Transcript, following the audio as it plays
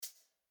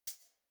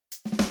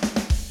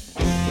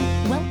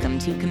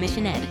to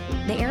Commission Ed,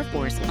 the Air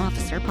Force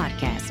Officer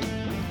Podcast.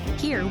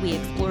 Here we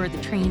explore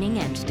the training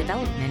and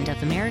development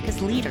of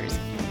America's leaders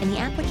in the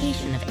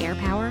application of air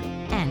power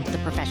and the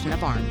profession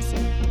of arms.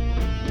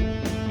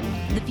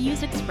 The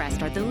views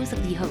expressed are those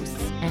of the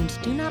hosts and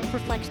do not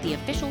reflect the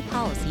official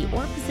policy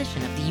or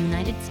position of the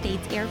United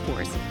States Air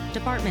Force,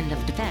 Department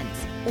of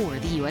Defense, or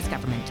the U.S.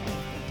 government.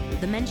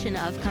 The mention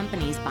of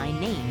companies by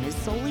name is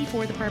solely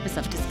for the purpose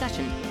of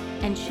discussion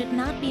and should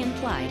not be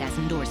implied as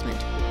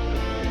endorsement.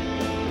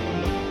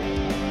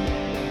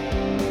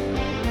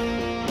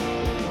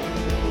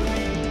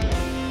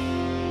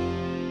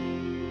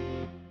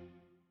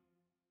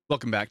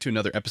 Welcome back to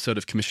another episode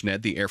of Commission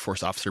Ed, the Air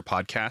Force Officer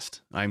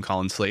Podcast. I'm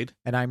Colin Slade.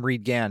 And I'm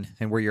Reed Gann,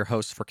 and we're your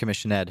hosts for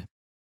Commission Ed.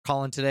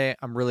 Colin, today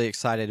I'm really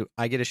excited.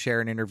 I get to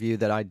share an interview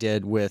that I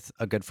did with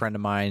a good friend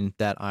of mine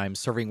that I'm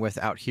serving with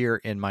out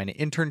here in my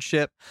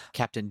internship,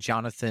 Captain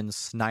Jonathan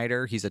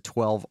Snyder. He's a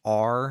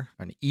 12R,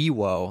 an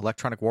EWO,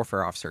 Electronic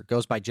Warfare Officer.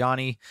 Goes by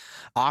Johnny.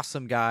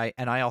 Awesome guy.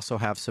 And I also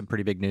have some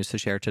pretty big news to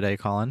share today,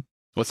 Colin.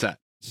 What's that?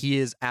 He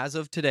is, as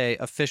of today,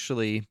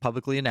 officially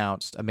publicly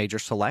announced a Major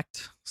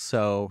Select.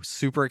 So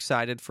super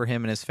excited for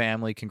him and his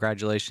family.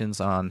 Congratulations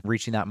on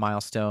reaching that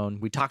milestone.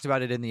 We talked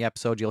about it in the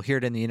episode. You'll hear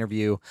it in the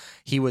interview.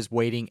 He was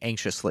waiting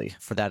anxiously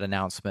for that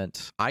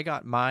announcement. I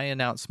got my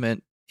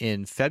announcement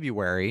in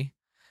February,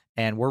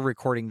 and we're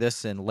recording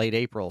this in late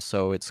April.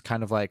 So it's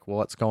kind of like, well,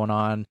 what's going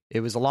on? It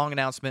was a long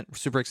announcement. We're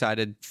super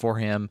excited for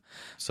him.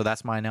 So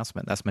that's my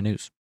announcement. That's my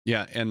news.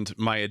 Yeah, and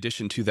my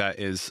addition to that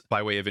is,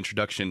 by way of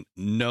introduction,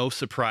 no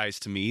surprise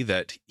to me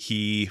that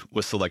he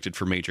was selected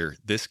for Major.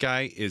 This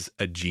guy is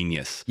a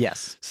genius.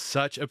 Yes.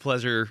 Such a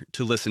pleasure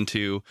to listen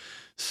to.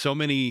 So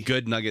many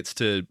good nuggets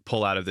to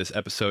pull out of this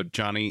episode.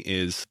 Johnny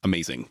is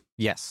amazing.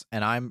 Yes,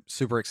 and I'm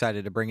super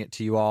excited to bring it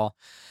to you all.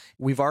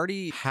 We've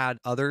already had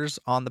others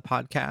on the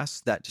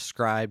podcast that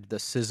described the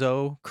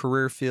CISO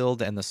career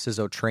field and the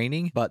CISO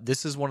training, but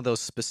this is one of those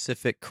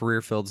specific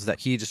career fields that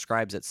he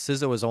describes that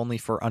CISO is only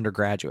for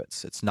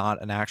undergraduates. It's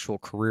not an actual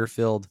career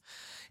field.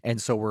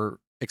 And so we're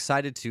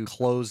excited to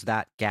close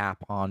that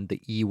gap on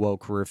the EWO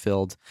career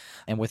field.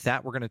 And with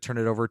that, we're going to turn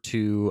it over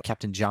to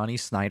Captain Johnny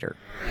Snyder.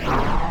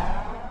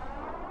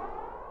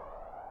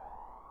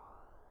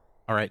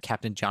 All right,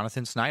 Captain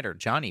Jonathan Snyder.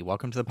 Johnny,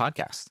 welcome to the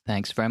podcast.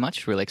 Thanks very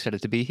much. Really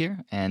excited to be here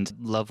and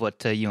love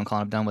what you and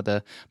Colin have done with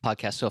the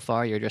podcast so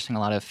far. You're addressing a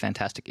lot of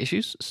fantastic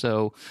issues.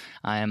 So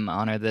I'm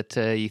honored that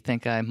you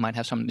think I might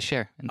have something to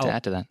share and to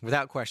add to that.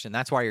 Without question.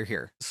 That's why you're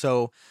here.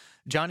 So,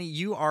 Johnny,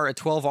 you are a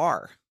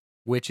 12R,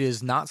 which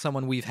is not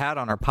someone we've had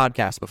on our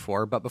podcast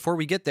before. But before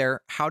we get there,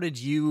 how did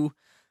you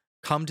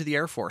come to the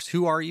Air Force?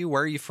 Who are you?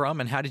 Where are you from?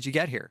 And how did you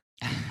get here?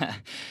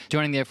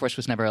 Joining the Air Force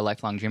was never a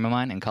lifelong dream of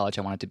mine. In college,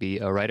 I wanted to be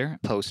a writer.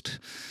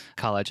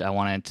 Post-college, I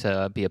wanted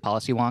to be a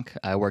policy wonk.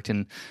 I worked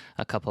in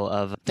a couple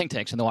of think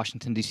tanks in the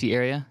Washington, D.C.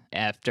 area.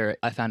 After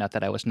I found out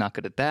that I was not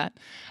good at that,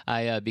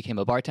 I became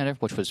a bartender,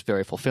 which was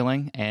very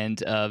fulfilling.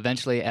 And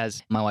eventually,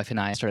 as my wife and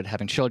I started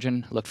having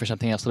children, looked for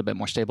something else a little bit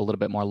more stable, a little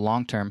bit more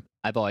long-term.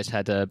 I've always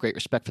had a great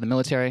respect for the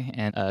military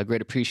and a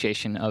great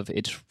appreciation of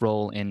its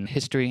role in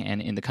history and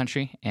in the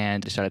country,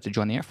 and decided to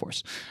join the Air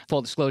Force.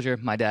 Full disclosure,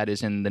 my dad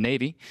is in the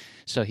Navy,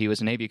 so he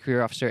was a Navy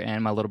career officer,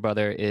 and my little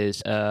brother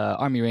is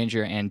Army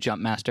Ranger and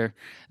Jump Master.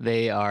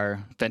 They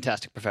are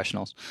fantastic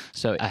professionals,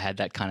 so I had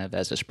that kind of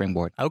as a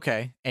springboard.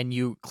 Okay, and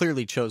you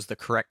clearly chose the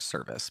correct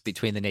service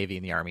between the Navy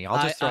and the Army.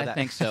 I'll just throw that. I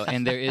think so,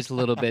 and there is a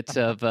little bit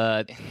of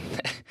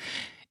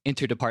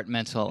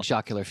interdepartmental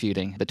jocular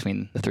feuding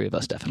between the three of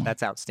us, definitely.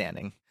 That's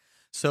outstanding.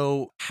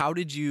 So how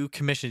did you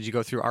commission? Did you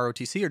go through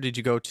ROTC or did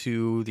you go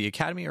to the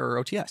academy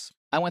or OTS?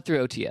 I went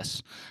through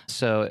OTS.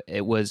 So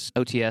it was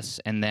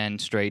OTS and then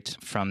straight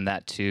from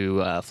that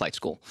to flight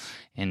school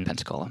in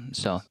Pensacola.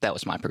 So that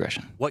was my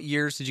progression. What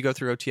years did you go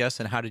through OTS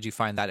and how did you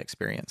find that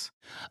experience?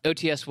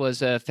 OTS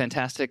was a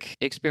fantastic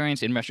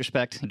experience in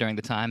retrospect during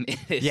the time.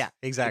 Yeah,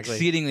 exactly.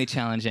 Exceedingly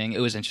challenging. It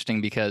was interesting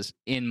because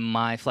in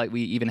my flight,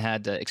 we even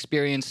had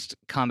experienced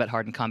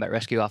combat-hardened combat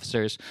rescue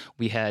officers.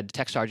 We had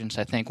tech sergeants.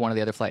 I think one of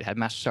the other flight had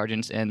master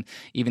sergeants. And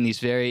even these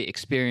very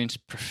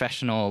experienced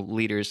professional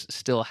leaders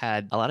still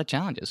had a lot of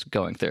challenges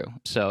going through.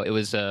 So it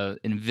was an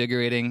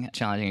invigorating,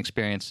 challenging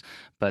experience.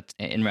 But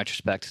in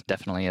retrospect,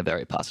 definitely a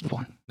very positive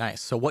one.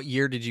 Nice. So what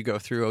year did you go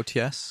through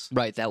OTS?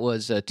 Right. That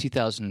was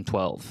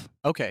 2012.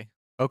 Okay.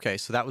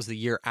 So that was the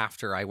year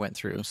after I went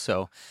through.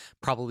 So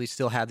probably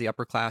still had the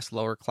upper class,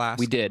 lower class.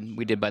 We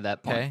did by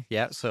that point. Okay.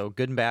 Yeah. So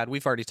good and bad.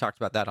 We've already talked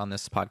about that on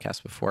this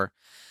podcast before.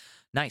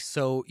 Nice.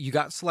 So you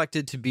got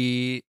selected to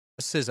be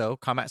a CISO,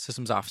 Combat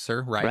Systems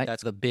Officer, right?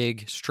 That's the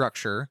big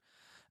structure.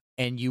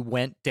 And you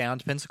went down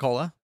to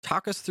Pensacola.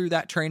 Talk us through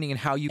that training and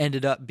how you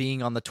ended up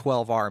being on the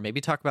 12R.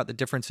 Maybe talk about the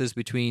differences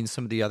between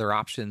some of the other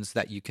options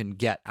that you can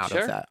get out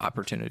of that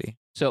opportunity.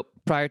 So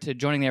prior to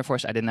joining the Air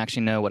Force, I didn't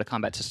actually know what a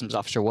combat systems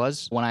officer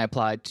was. When I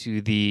applied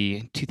to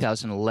the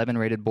 2011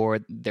 rated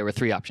board, there were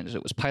 3 options.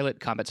 It was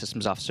pilot, combat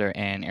systems officer,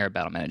 and air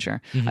battle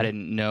manager. I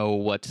didn't know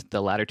what the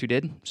latter 2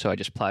 did, so I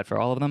just applied for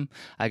all of them.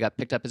 I got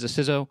picked up as a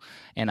CISO,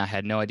 and I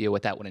had no idea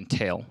what that would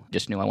entail.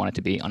 Just knew I wanted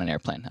to be on an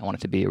airplane. I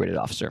wanted to be a rated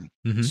officer.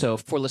 So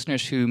for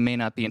listeners who may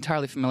not be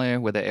entirely familiar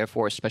with the Air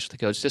Force specialty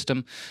code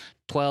system,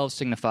 12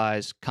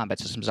 signifies combat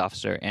systems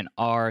officer, and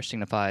R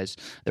signifies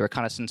the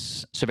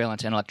reconnaissance,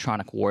 surveillance, and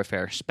electronic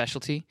warfare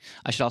specialty.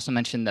 I should also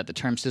mention that the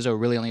term CISO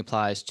really only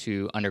applies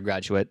to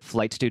undergraduate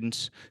flight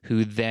students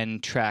who then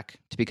track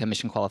to become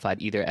mission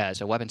qualified either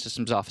as a weapons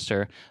systems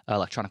officer,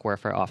 electronic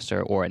warfare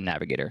officer, or a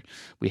navigator.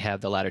 We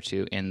have the latter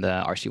 2 in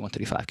the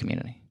RC-135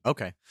 community.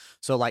 Okay.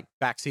 So like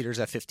backseaters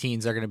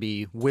F-15s are going to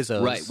be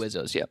WIZOs. Right,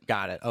 WIZOs, yep.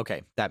 Got it.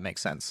 Okay. That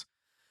makes sense.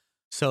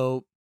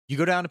 So you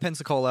go down to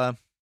Pensacola.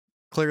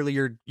 Clearly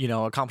you're,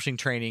 accomplishing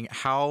training.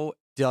 How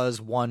does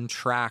one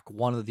track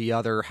one or the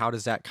other? How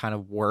does that kind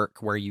of work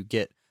where you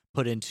get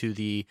put into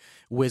the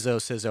WIZO,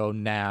 CISO,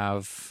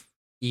 NAV,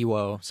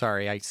 EWO?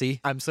 Sorry,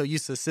 I'm so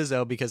used to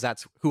CISO because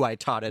that's who I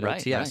taught at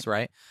OTS,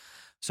 right?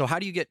 So how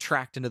do you get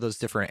tracked into those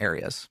different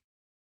areas?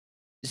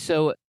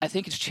 So I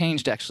think it's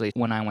changed actually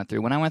when I went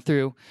through. When I went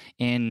through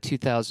in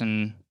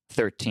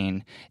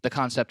 2013, the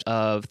concept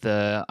of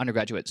the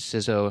undergraduate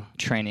CISO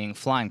training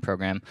flying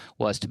program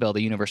was to build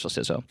a universal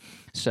CISO.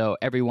 So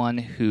everyone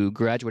who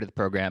graduated the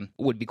program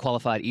would be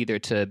qualified either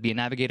to be a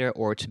navigator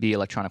or to be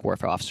electronic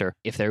warfare officer.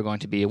 If they were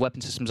going to be a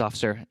weapons systems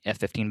officer,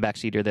 F-15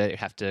 backseater, they'd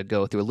have to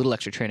go through a little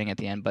extra training at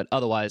the end, but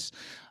otherwise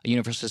a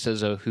universal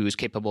CISO who's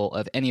capable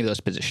of any of those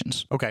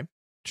positions. Okay.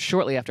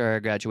 Shortly after I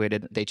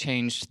graduated, they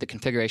changed the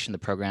configuration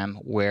of the program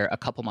where a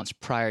couple months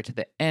prior to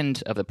the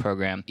end of the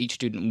program, each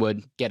student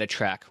would get a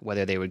track,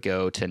 whether they would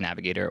go to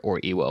Navigator or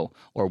EWO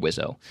or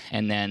WIZO.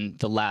 And then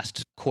the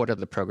last quarter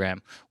of the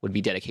program would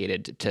be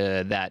dedicated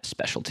to that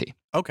specialty.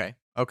 Okay.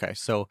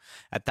 So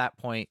at that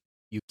point,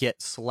 you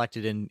get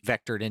selected and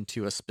vectored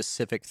into a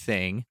specific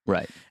thing.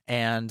 Right.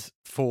 And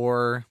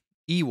for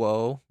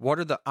EWO, what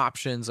are the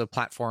options of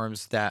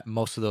platforms that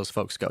most of those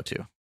folks go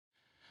to?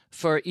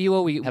 For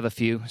EWO, we have a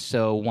few.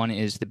 So one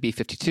is the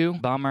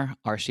B-52 bomber,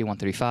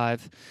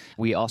 RC-135.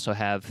 We also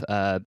have...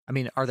 are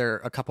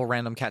there a couple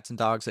random cats and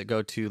dogs that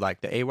go to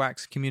like the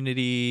AWACS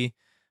community?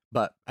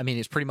 But,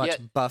 it's pretty much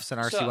buffs and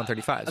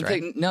RC-135s,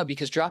 right? No,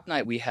 because drop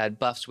night, we had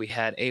buffs, we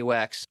had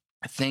AWACS.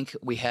 I think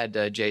we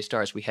had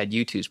J-stars, we had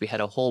U2s, we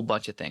had a whole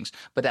bunch of things.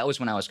 But that was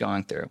when I was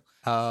going through.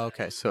 Oh,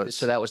 okay. So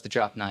that was the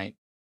drop night.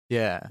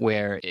 Yeah.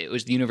 Where it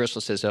was the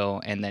universal CISO,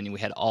 and then we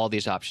had all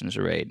these options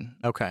arrayed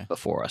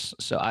before us.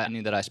 So I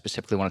knew that I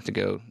specifically wanted to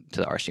go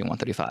to the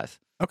RC-135.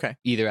 Okay.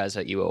 Either as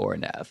a EWO or a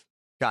NAV.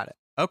 Got it.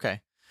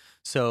 Okay.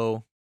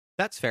 So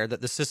that's fair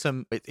that the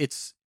system,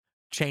 its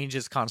change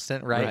is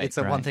constant, right? It's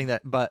one thing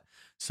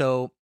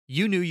so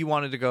you knew you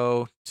wanted to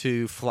go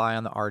to fly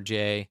on the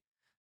RJ,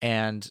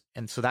 and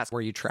so that's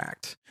where you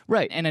tracked.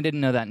 Right. And I didn't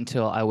know that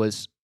until I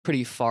was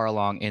pretty far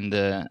along in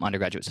the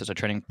undergraduate CISO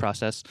training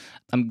process.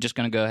 I'm just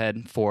going to go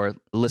ahead for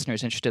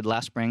listeners interested.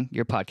 Last spring,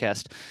 your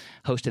podcast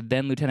hosted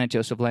then Lieutenant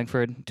Joseph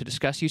Langford to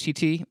discuss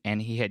UCT, and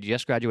he had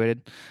just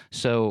graduated.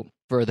 So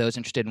for those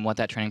interested in what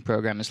that training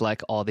program is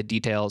like, all the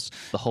details,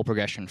 the whole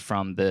progression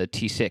from the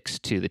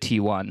T6 to the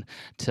T1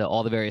 to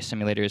all the various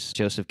simulators,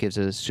 Joseph gives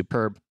a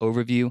superb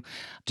overview.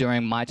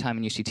 During my time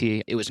in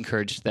UCT, it was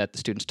encouraged that the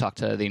students talk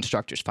to the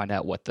instructors, find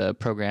out what the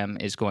program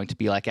is going to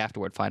be like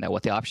afterward, find out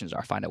what the options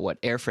are, find out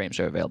what airframes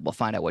are available,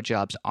 find out what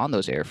jobs on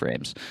those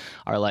airframes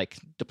are like,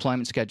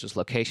 deployment schedules,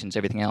 locations,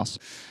 everything else.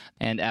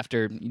 And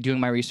after doing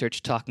my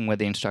research, talking with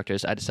the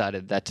instructors, I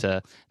decided that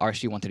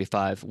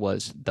RC-135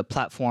 was the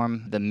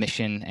platform, the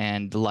mission,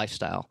 and the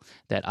lifestyle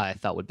that I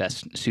thought would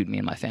best suit me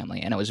and my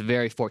family. And I was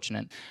very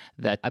fortunate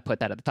that I put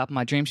that at the top of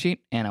my dream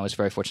sheet, and I was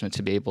very fortunate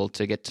to be able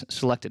to get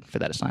selected for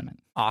that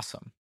assignment.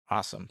 Awesome.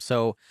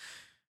 So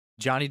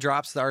Johnny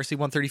drops the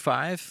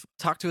RC-135.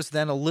 Talk to us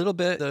then a little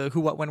bit, the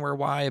who, what, when, where,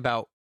 why,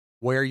 about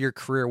where your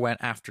career went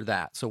after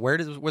that. So where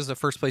was the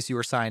first place you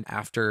were assigned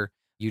after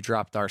you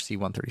dropped the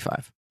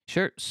RC-135?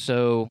 Sure.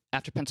 So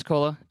after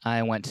Pensacola,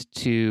 I went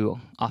to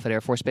Offutt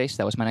Air Force Base.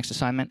 That was my next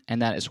assignment,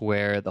 and that is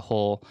where the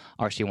whole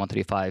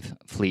RC-135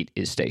 fleet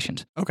is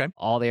stationed. Okay.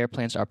 All the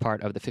airplanes are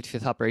part of the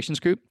 55th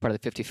Operations Group, part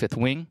of the 55th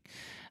Wing,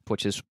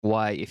 which is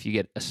why if you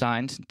get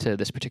assigned to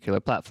this particular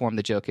platform,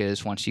 the joke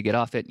is once you get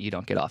off it, you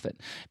don't get off it,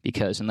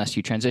 because unless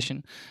you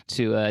transition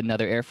to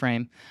another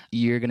airframe,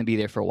 you're going to be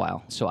there for a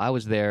while. So I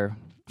was there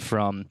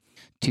from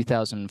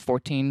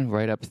 2014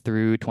 right up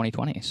through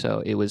 2020.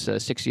 So it was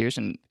 6 years,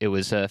 and it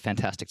was a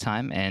fantastic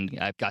time. And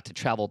I got to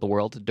travel the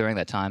world during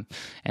that time.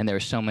 And there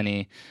are so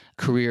many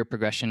career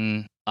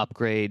progression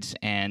upgrades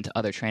and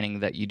other training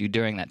that you do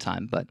during that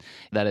time. But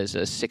that is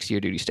a 6-year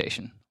duty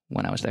station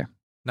when I was there.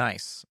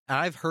 Nice.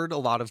 I've heard a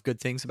lot of good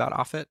things about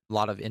Offutt. A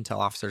lot of intel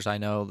officers I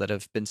know that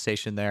have been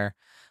stationed there.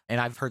 And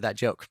I've heard that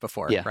joke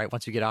before, right?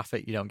 Once you get off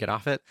it, you don't get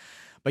off it.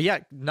 But yeah,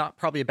 not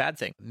probably a bad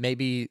thing.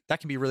 Maybe that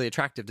can be really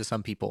attractive to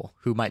some people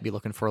who might be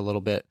looking for a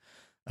little bit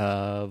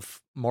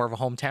of more of a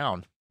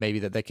hometown, maybe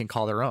that they can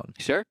call their own.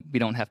 Sure. We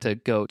don't have to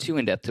go too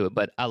in-depth to it,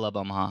 but I love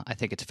Omaha. I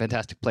think it's a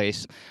fantastic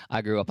place.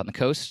 I grew up on the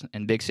coast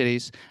in big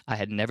cities. I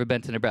had never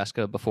been to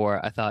Nebraska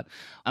before.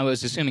 I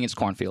was assuming it's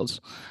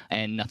cornfields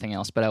and nothing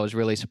else, but I was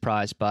really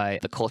surprised by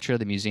the culture,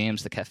 the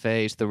museums, the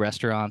cafes, the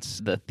restaurants,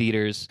 the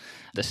theaters,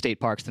 the state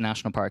parks, the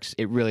national parks.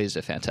 It really is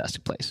a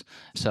fantastic place.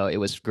 So it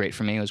was great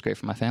for me. It was great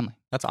for my family.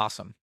 That's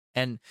awesome.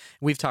 And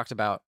we've talked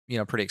about,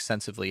 pretty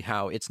extensively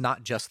how it's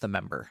not just the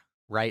member,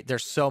 right?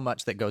 There's so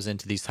much that goes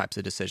into these types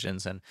of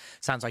decisions, and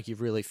it sounds like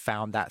you've really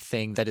found that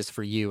thing that is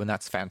for you, and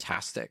that's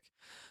fantastic.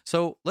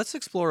 So let's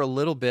explore a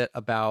little bit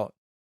about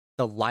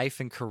the life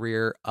and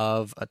career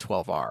of a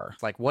 12R.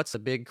 Like, what's the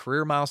big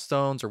career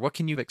milestones, or what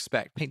can you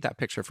expect? Paint that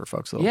picture for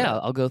folks a little bit. Yeah,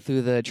 I'll go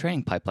through the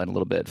training pipeline a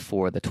little bit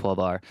for the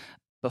 12R.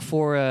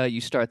 Before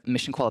you start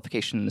mission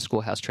qualification in the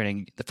schoolhouse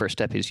training, the first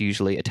step is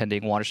usually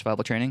attending water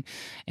survival training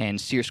and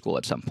SEER school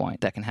at some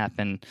point. That can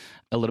happen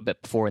a little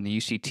bit before in the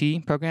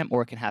UCT program,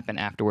 or it can happen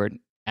afterward,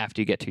 after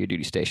you get to your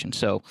duty station.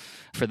 So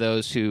for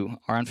those who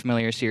are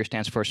unfamiliar, SEER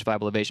stands for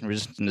Survival, Evasion,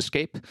 Resistance, and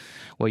Escape,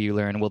 where you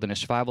learn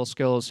wilderness survival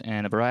skills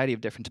and a variety of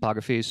different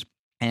topographies,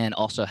 and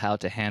also how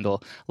to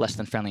handle less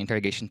than friendly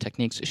interrogation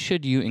techniques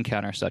should you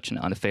encounter such an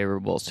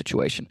unfavorable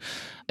situation.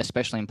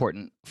 Especially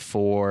important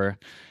for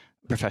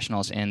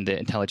professionals in the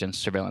intelligence,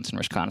 surveillance, and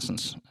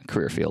reconnaissance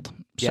career field.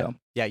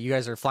 Yeah, you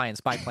guys are flying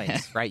spy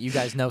planes, right? You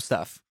guys know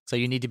stuff. So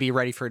you need to be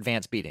ready for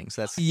advanced beatings.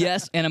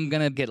 Yes, and I'm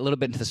going to get a little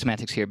bit into the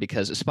semantics here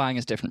because spying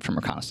is different from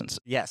reconnaissance.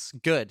 Yes,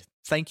 good.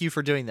 Thank you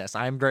for doing this.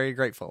 I'm very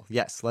grateful.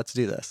 Yes, let's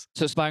do this.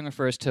 So spying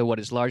refers to what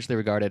is largely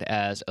regarded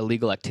as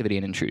illegal activity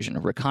and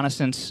intrusion.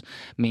 Reconnaissance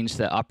means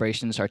that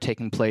operations are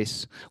taking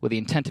place with the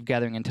intent of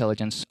gathering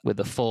intelligence with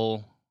the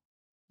full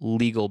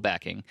legal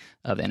backing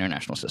of the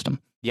international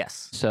system.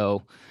 Yes.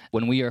 So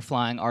when we are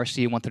flying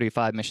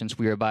RC-135 missions,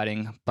 we are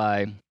abiding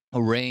by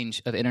a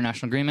range of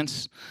international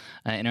agreements,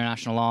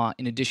 international law,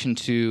 in addition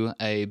to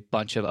a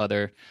bunch of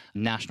other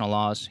national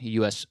laws,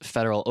 U.S.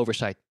 federal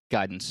oversight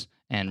guidance,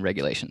 and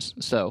regulations.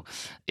 So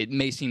it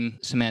may seem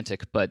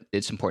semantic, but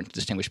it's important to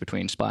distinguish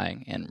between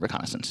spying and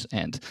reconnaissance.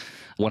 And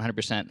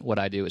 100% what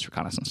I do is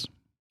reconnaissance.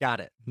 Got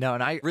it. No,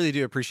 and I really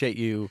do appreciate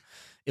you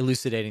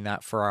elucidating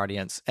that for our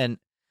audience. And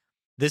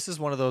this is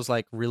one of those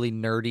like really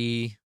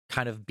nerdy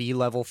kind of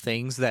B-level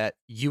things that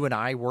you and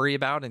I worry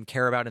about and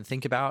care about and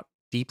think about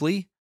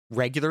deeply,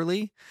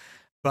 regularly.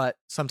 But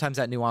sometimes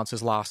that nuance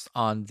is lost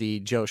on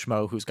the Joe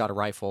Schmo who's got a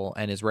rifle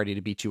and is ready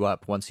to beat you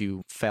up once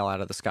you fell out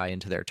of the sky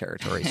into their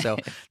territory. So,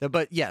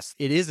 but yes,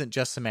 it isn't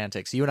just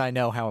semantics. You and I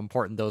know how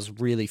important those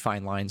really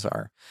fine lines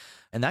are.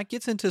 And that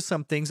gets into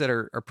some things that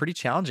are pretty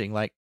challenging.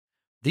 Like,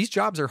 these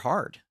jobs are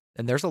hard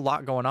and there's a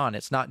lot going on.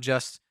 It's not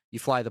just you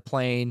fly the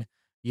plane,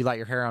 you light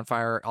your hair on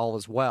fire, all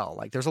is well.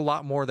 Like, there's a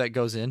lot more that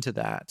goes into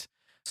that.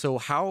 So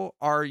how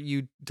are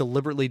you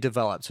deliberately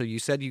developed? So you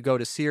said you go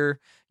to SEER,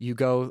 you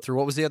go through,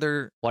 what was the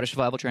other? Water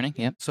survival training,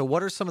 yeah. So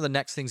what are some of the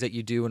next things that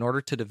you do in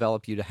order to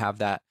develop you to have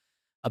that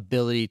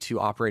ability to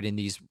operate in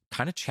these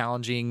kind of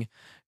challenging,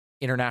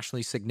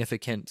 internationally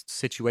significant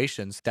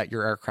situations that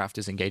your aircraft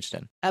is engaged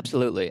in?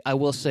 Absolutely. I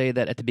will say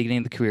that at the beginning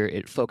of the career,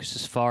 it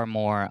focuses far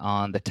more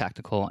on the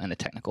tactical and the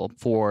technical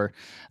for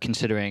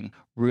considering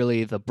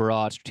really the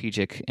broad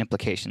strategic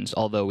implications,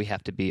 although we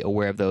have to be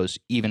aware of those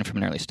even from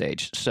an early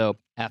stage. So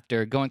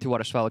after going through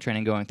water survival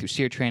training, going through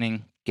SEER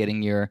training,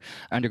 getting your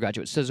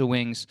undergraduate CISA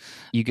wings,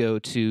 you go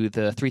to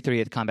the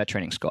 338th Combat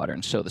Training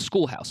Squadron, so the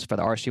schoolhouse for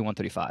the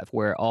RC-135,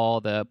 where all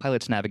the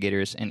pilots,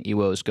 navigators, and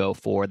EWOs go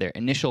for their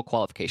initial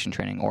qualification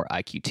training, or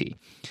IQT.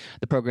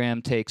 The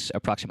program takes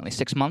approximately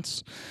 6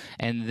 months,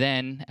 and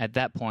then at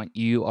that point,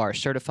 you are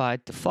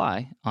certified to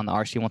fly on the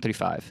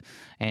RC-135,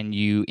 and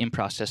you in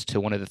process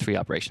to one of the 3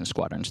 operations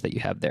squadrons that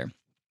you have there.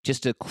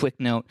 Just a quick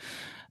note,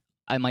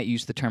 I might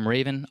use the term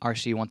Raven.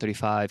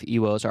 RC-135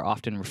 EWOs are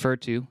often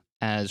referred to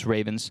as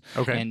Ravens.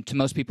 Okay. And to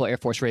most people, Air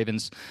Force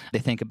Ravens, they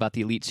think about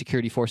the elite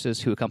security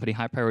forces who accompany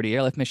high-priority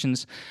airlift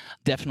missions.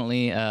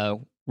 Definitely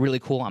really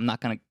cool. I'm not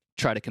going to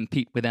try to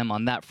compete with them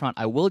on that front.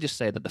 I will just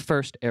say that the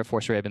first Air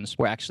Force Ravens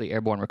were actually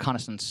airborne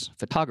reconnaissance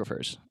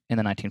photographers in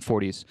the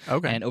 1940s.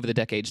 Okay. And over the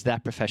decades,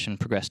 that profession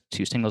progressed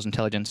to signals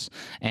intelligence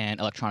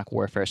and electronic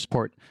warfare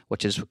support,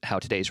 which is how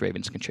today's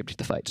Ravens contribute to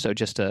the fight. So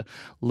just a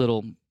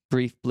little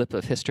brief blip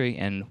of history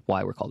and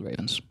why we're called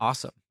Ravens.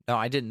 Awesome. No,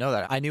 I didn't know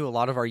that. I knew a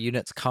lot of our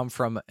units come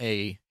from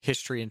a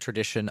history and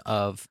tradition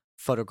of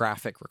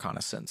photographic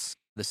reconnaissance.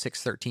 The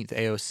 613th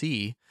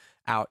AOC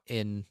out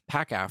in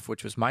PACAF,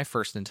 which was my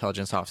first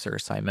intelligence officer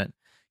assignment,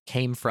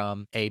 came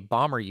from a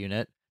bomber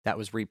unit that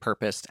was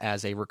repurposed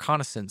as a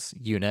reconnaissance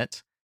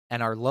unit.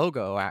 And our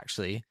logo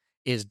actually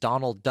is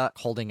Donald Duck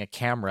holding a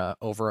camera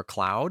over a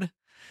cloud.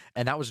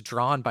 And that was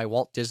drawn by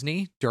Walt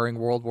Disney during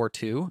World War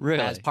II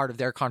as part of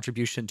their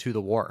contribution to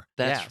the war.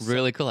 That's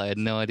really cool. I had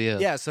no idea.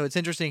 Yeah, so it's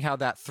interesting how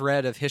that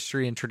thread of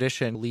history and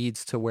tradition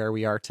leads to where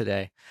we are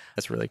today.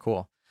 That's really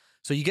cool.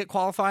 So you get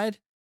qualified,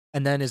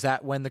 and then is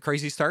that when the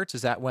crazy starts?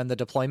 Is that when the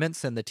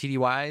deployments and the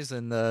TDYs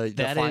and the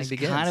flying begins?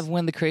 That is kind of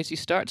when the crazy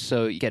starts.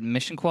 So you get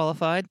mission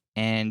qualified.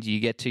 and you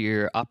get to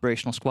your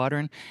operational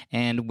squadron,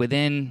 and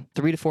within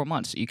 3 to 4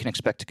 months, you can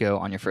expect to go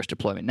on your first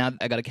deployment. Now,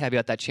 I got to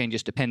caveat that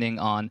changes depending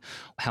on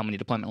how many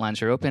deployment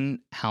lines are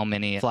open, how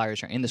many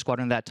flyers are in the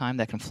squadron at that time.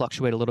 That can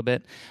fluctuate a little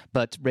bit,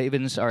 but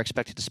Ravens are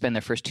expected to spend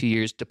their first 2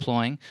 years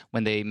deploying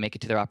when they make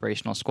it to their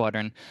operational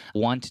squadron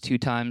 1 to 2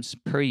 times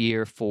per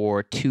year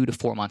for 2 to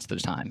 4 months at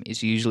a time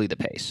is usually the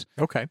pace.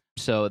 Okay.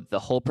 So the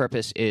whole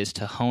purpose is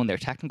to hone their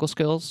technical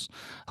skills,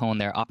 hone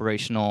their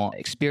operational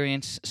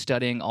experience,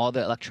 studying all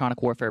the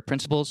electronic warfare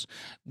principles.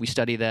 We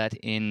study that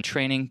in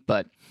training,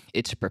 but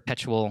it's a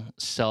perpetual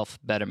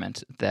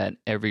self-betterment that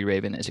every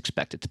Raven is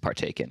expected to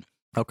partake in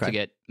to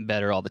get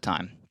better all the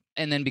time.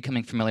 And then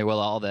becoming familiar with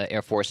all the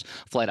Air Force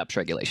flight ops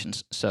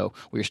regulations. So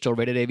we're still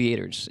rated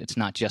aviators. It's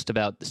not just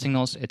about the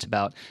signals, it's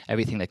about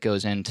everything that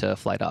goes into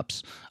flight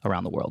ops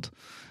around the world.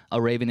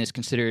 A Raven is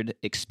considered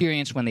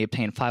experienced when they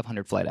obtain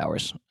 500 flight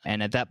hours.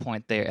 And at that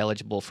point, they are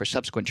eligible for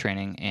subsequent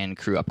training and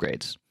crew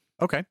upgrades.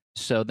 Okay.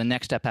 So the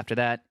next step after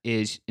that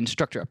is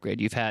instructor upgrade.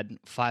 You've had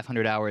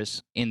 500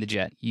 hours in the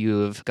jet.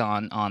 You've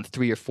gone on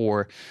 3 or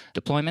 4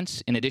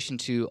 deployments, in addition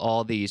to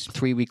all these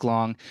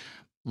 3-week-long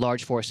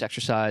large force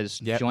exercise,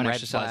 joint red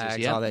exercises,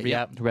 flags, all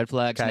that, red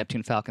flags, okay.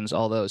 Neptune Falcons,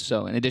 all those.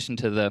 So in addition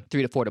to the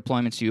 3 to 4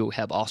 deployments, you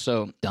have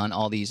also done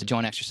all these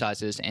joint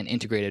exercises and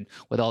integrated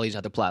with all these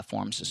other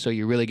platforms. So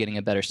you're really getting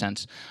a better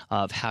sense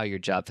of how your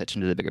job fits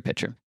into the bigger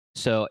picture.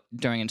 So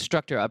during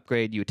instructor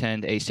upgrade, you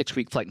attend a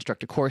 6-week flight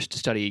instructor course to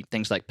study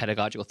things like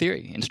pedagogical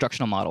theory,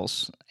 instructional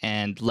models,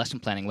 and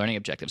lesson planning, learning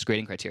objectives,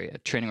 grading criteria,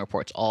 training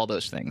reports, all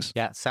those things.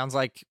 Yeah, sounds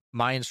like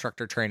my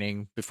instructor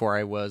training before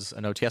I was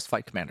an OTS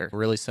flight commander.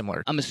 Really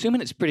similar. I'm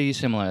assuming it's pretty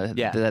similar,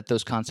 that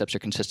those concepts are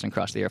consistent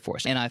across the Air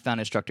Force. And I found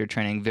instructor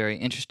training very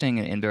interesting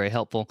and very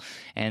helpful.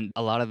 And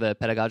a lot of the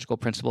pedagogical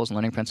principles and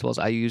learning principles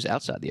I use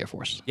outside the Air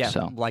Force. Yeah,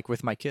 so. like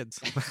with my kids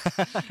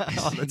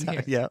all the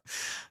time. Yeah,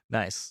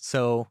 nice.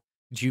 So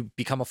do you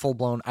become a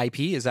full-blown IP?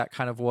 Is that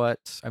kind of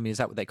what, I mean, is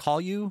that what they call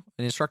you?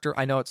 An instructor?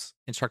 I know it's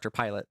instructor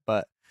pilot,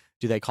 but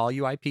do they call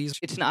you IPs?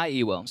 It's an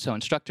IEWO, so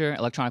Instructor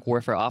Electronic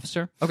Warfare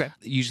Officer. Okay.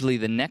 Usually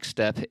the next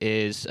step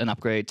is an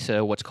upgrade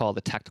to what's called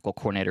the Tactical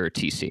Coordinator, or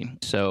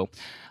TC. So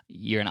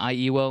you're an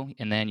IEWO,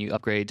 and then you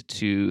upgrade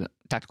to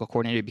Tactical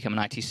Coordinator to become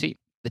an ITC.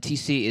 The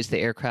TC is the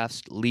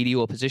aircraft's lead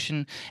EWO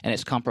position, and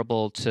it's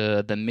comparable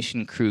to the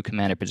Mission Crew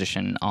Commander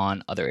position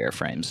on other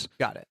airframes.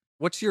 Got it.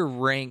 What's your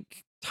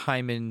rank,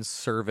 time in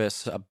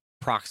service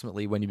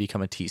approximately when you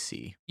become a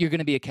TC? You're going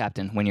to be a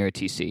captain when you're a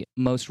TC.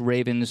 Most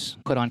Ravens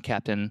put on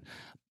captain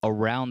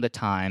around the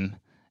time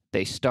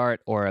they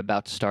start or are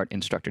about to start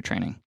instructor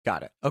training.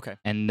 Got it. Okay.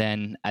 And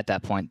then at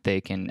that point, they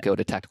can go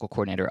to tactical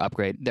coordinator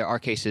upgrade. There are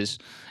cases,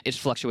 it's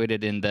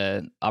fluctuated in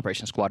the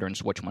operations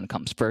squadrons, which one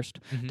comes first,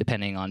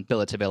 depending on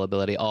billets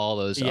availability, all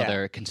those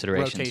other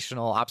considerations.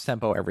 Rotational, ops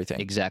tempo,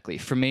 everything. Exactly.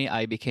 For me,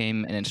 I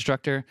became an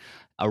instructor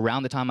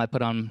around the time I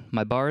put on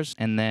my bars,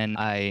 and then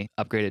I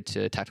upgraded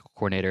to tactical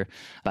coordinator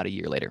about a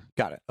year later.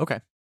 Got it. Okay.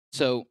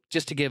 So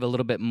just to give a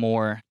little bit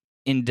more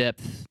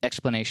in-depth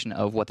explanation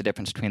of what the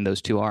difference between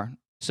those two are.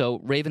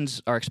 So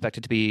Ravens are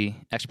expected to be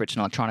experts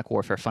in electronic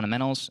warfare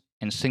fundamentals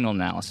and signal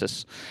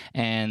analysis,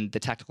 and the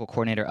tactical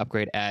coordinator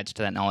upgrade adds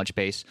to that knowledge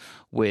base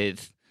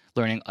with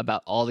learning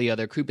about all the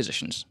other crew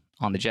positions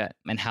on the jet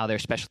and how their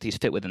specialties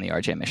fit within the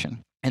RJ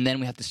mission. And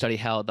then we have to study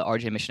how the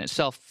RJ mission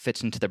itself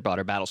fits into the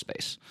broader battle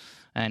space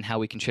and how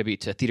we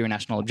contribute to theater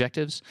national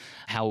objectives,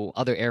 how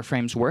other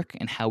airframes work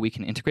and how we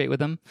can integrate with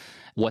them,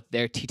 what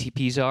their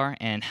TTPs are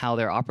and how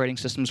their operating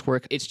systems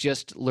work. It's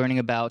just learning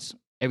about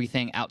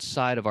everything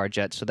outside of our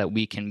jet so that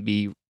we can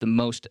be the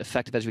most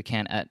effective as we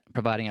can at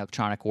providing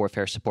electronic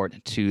warfare support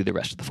to the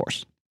rest of the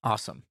force.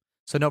 Awesome.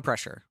 So no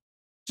pressure.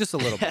 Just a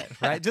little bit,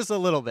 right? Just a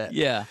little bit.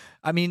 Yeah.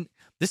 I mean,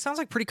 this sounds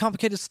like pretty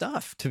complicated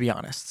stuff, to be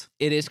honest.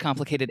 It is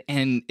complicated,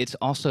 and it's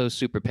also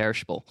super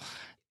perishable.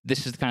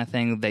 This is the kind of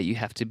thing that you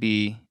have to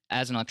be,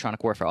 as an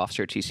electronic warfare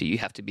officer at TC, you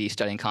have to be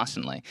studying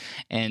constantly.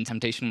 And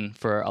temptation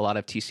for a lot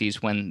of TCs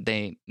when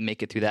they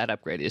make it through that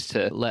upgrade is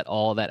to let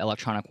all that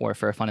electronic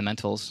warfare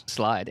fundamentals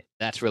slide.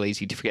 That's really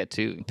easy to forget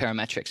too.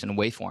 Parametrics and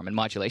waveform and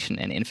modulation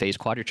and in-phase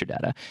quadrature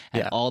data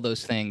and all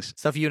those things.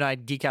 Stuff you and I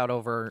geek out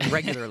over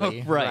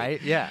regularly,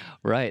 right? Yeah.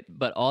 Right.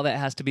 But all that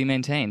has to be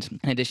maintained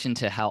in addition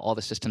to how all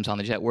the systems on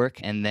the jet work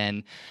and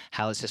then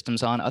how the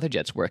systems on other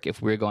jets work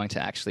if we're going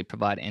to actually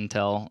provide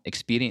intel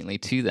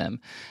expediently to them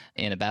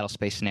in a battle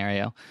space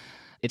scenario.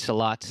 It's a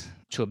lot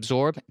to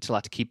absorb. It's a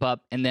lot to keep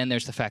up. And then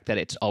there's the fact that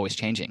it's always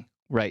changing,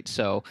 right?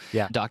 So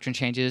doctrine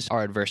changes.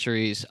 Our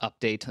adversaries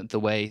update the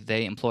way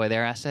they employ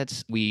their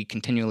assets. We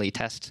continually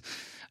test,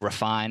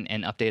 refine,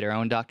 and update our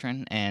own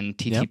doctrine and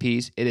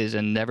TTPs. Yep. It is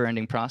a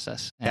never-ending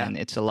process. And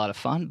it's a lot of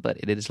fun, but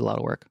it is a lot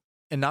of work.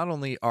 And not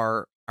only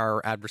are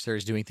our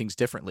adversaries doing things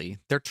differently,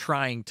 they're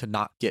trying to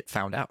not get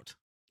found out.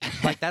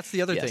 Like, that's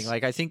the other thing.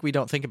 Like, I think we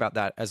don't think about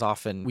that as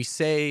often. We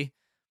say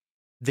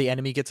the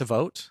enemy gets a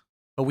vote,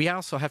 but we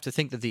also have to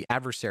think that the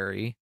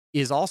adversary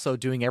is also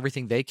doing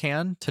everything they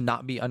can to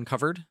not be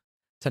uncovered,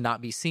 to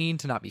not be seen,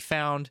 to not be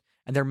found,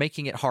 and they're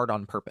making it hard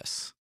on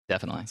purpose.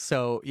 Definitely.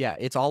 So yeah,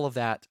 it's all of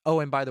that. Oh,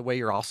 and by the way,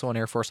 you're also an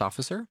Air Force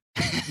officer.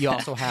 You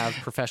also have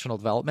professional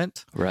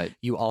development. Right.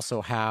 You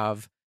also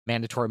have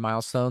mandatory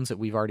milestones that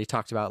we've already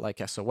talked about,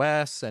 like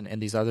SOS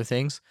and these other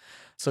things.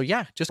 So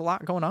yeah, just a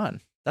lot going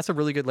on. That's a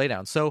really good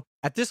laydown. So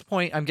at this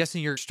point, I'm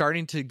guessing you're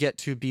starting to get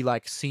to be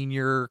like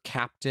senior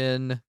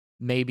captain,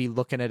 maybe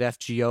looking at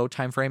FGO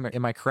timeframe.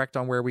 Am I correct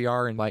on where we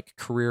are in like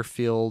career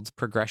field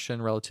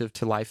progression relative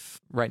to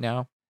life right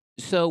now?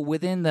 So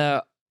within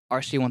the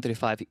RC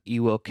 135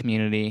 EWO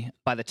community,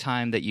 by the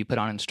time that you put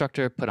on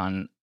instructor, put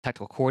on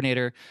tactical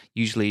coordinator,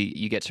 usually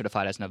you get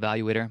certified as an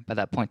evaluator by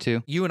that point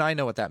too. You and I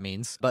know what that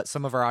means, but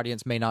some of our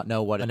audience may not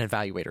know what an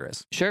evaluator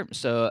is. Sure.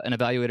 So an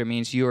evaluator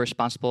means you are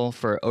responsible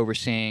for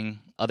overseeing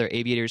other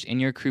aviators in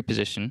your crew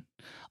position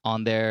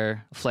on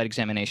their flight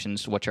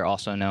examinations, which are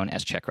also known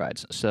as check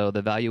rides. So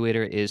the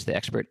evaluator is the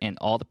expert in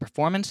all the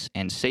performance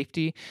and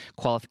safety,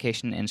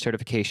 qualification and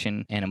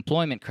certification and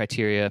employment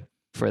criteria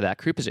for that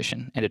crew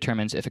position and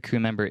determines if a crew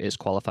member is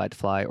qualified to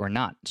fly or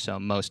not. So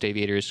most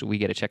aviators, we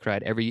get a check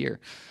ride every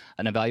year.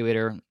 An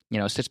evaluator,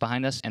 sits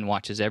behind us and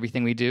watches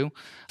everything we do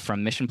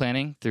from mission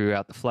planning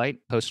throughout the flight,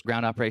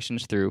 post-ground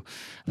operations, through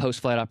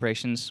post-flight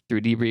operations,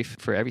 through debrief,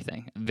 for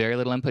everything. Very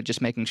little input,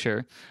 just making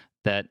sure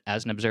that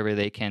as an observer,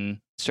 they can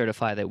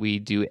certify that we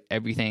do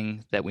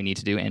everything that we need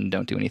to do and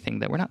don't do anything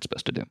that we're not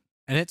supposed to do.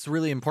 And it's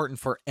really important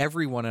for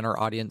everyone in our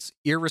audience,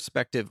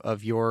 irrespective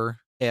of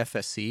your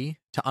AFSC,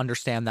 to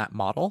understand that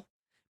model,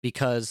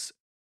 because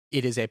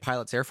it is a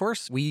pilot's Air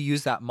Force. We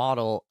use that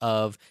model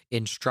of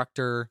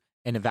instructor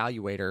and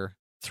evaluator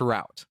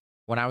throughout.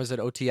 When I was at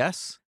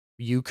OTS,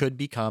 you could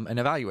become an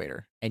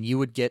evaluator and you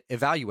would get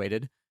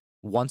evaluated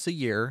once a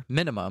year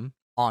minimum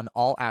on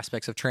all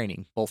aspects of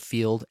training, both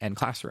field and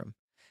classroom.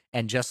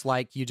 And just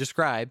like you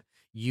described,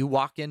 you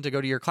walk in to go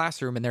to your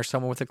classroom and there's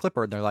someone with a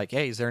clipboard and they're like,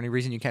 hey, is there any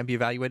reason you can't be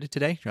evaluated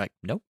today? You're like,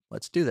 nope,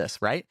 let's do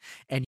this, right?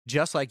 And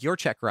just like your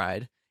check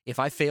ride, if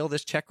I fail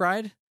this check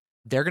ride,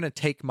 they're going to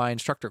take my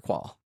instructor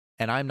qual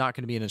and I'm not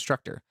going to be an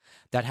instructor.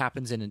 That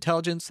happens in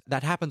intelligence.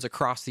 That happens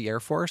across the Air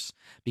Force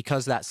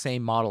because that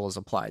same model is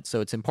applied. So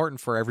it's important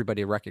for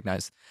everybody to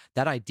recognize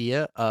that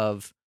idea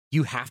of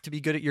you have to be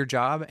good at your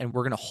job and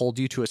we're going to hold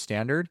you to a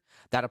standard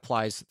that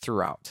applies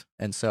throughout.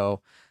 And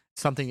so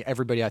something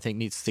everybody I think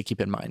needs to keep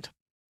in mind.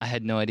 I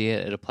had no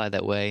idea it applied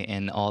that way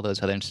in all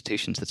those other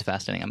institutions. That's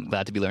fascinating. I'm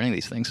glad to be learning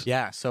these things.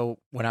 Yeah. So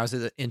when I was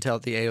at Intel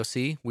at the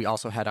AOC, we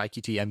also had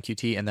IQT,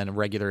 MQT, and then a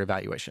regular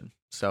evaluation.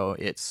 So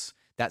it's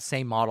that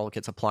same model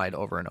gets applied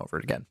over and over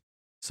again.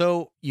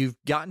 So you've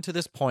gotten to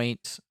this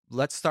point.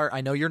 Let's start.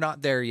 I know you're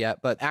not there yet,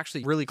 but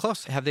actually really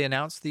close. Have they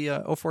announced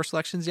the 04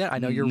 selections yet? I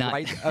know you're Not-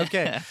 right.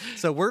 Okay.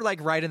 So we're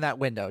like right in that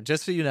window.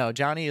 Just so you know,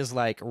 Johnny is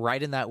like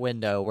right in that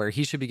window where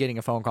he should be getting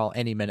a phone call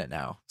any minute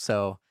now.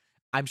 So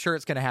I'm sure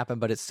it's going to happen,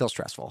 but it's still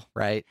stressful,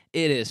 right?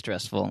 It is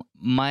stressful.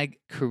 My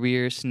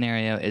career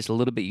scenario is a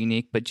little bit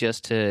unique, but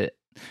just to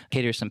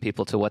cater some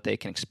people to what they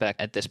can expect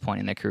at this point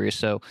in their career.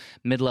 So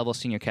mid-level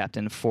senior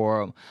captain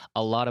for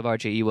a lot of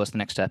RJEWOs, the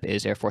next step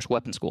is Air Force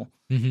Weapons School.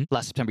 Mm-hmm.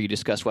 Last September, you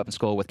discussed Weapons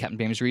School with Captain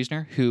James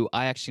Reesner, who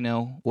I actually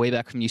know way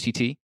back from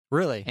UCT.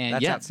 Really? And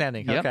That's yeah,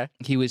 outstanding. Yep. Okay.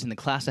 He was in the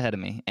class ahead of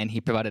me, and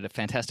he provided a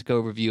fantastic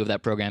overview of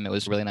that program. It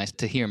was really nice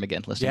to hear him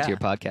again, listening to your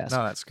podcast.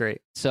 No, that's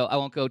great. So I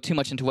won't go too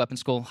much into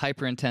weapons school.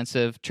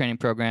 Hyper-intensive training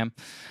program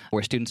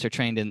where students are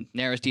trained in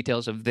narrowest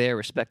details of their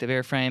respective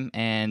airframe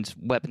and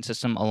weapon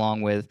system,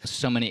 along with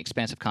so many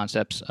expansive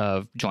concepts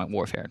of joint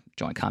warfare,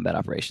 joint combat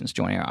operations,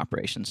 joint air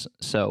operations.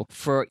 So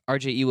for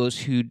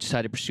RJEWOs who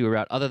decide to pursue a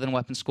route other than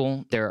weapons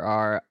school, there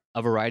are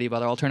a variety of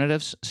other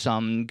alternatives.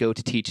 Some go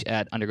to teach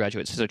at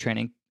undergraduate CISO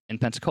training in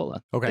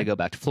Pensacola. Okay. They go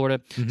back to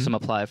Florida. Mhm. Some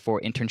apply for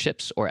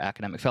internships or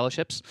academic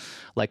fellowships,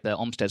 like the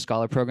Olmsted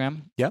Scholar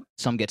Program. Yep.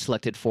 Some get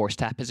selected for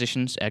staff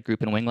positions at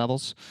group and wing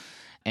levels,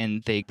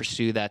 and they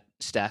pursue that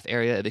staff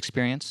area of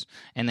experience.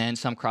 And then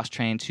some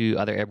cross-train to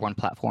other airborne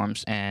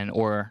platforms and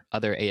or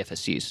other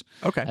AFSCs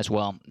Okay. as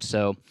well.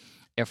 So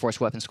Air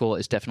Force Weapons School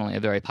is definitely a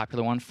very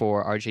popular one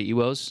for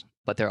RJEWOs,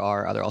 but there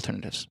are other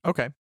alternatives.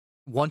 Okay.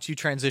 Once you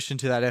transition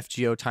to that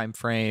FGO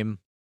timeframe,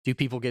 do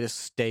people get to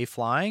stay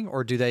flying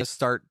or do they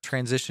start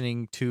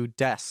transitioning to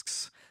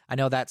desks? I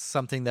know that's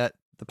something that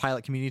the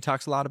pilot community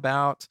talks a lot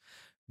about.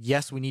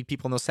 Yes, we need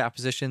people in those staff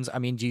positions. I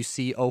mean, do you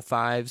see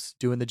O5s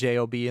doing the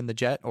JOB in the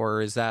jet,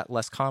 or is that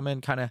less common?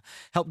 Kind of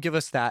help give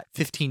us that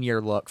 15-year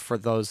look for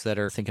those that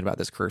are thinking about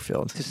this career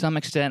field. To some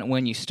extent,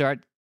 when you start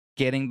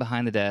getting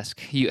behind the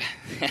desk, you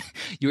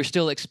are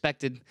still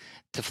expected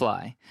to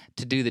fly,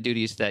 to do the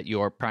duties that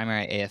your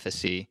primary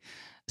AFSC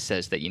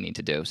says that you need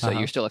to do. So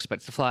you're still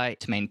expected to fly,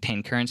 to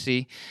maintain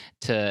currency,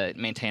 to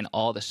maintain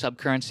all the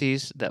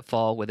sub-currencies that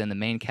fall within the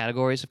main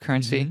categories of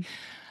currency.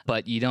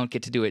 But you don't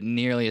get to do it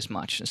nearly as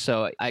much.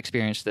 So I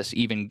experienced this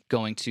even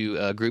going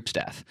to group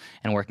staff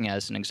and working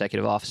as an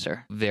executive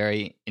officer.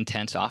 Very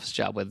intense office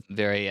job with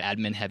very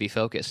admin-heavy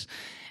focus.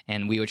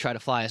 And we would try to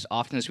fly as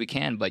often as we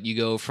can, but you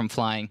go from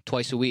flying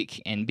twice a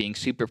week and being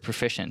super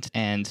proficient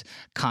and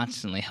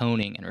constantly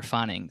honing and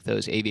refining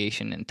those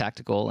aviation and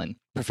tactical and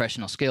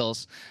professional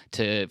skills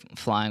to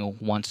flying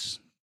once,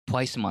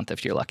 twice a month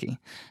if you're lucky.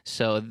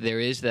 So there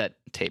is that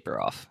taper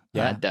off.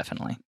 Yeah.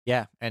 Definitely.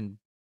 Yeah, and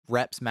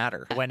reps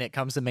matter. When it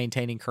comes to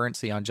maintaining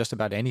currency on just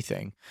about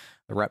anything,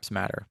 the reps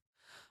matter.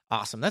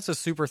 Awesome. That's a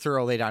super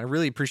thorough laydown. I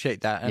really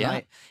appreciate that.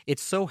 And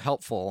it's so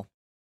helpful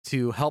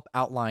to help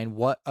outline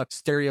what a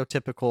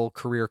stereotypical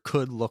career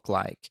could look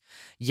like.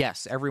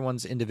 Yes,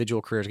 everyone's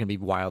individual career is going to be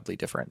wildly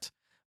different,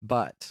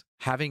 but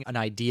having an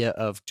idea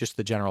of just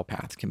the general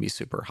path can be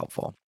super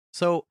helpful.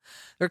 So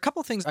there are a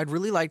couple of things I'd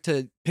really like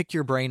to pick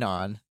your brain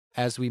on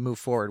as we move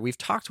forward. We've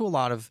talked to a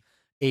lot of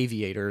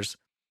aviators.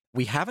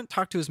 We haven't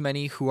talked to as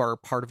many who are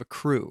part of a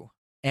crew.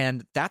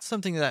 And that's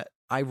something that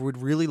I would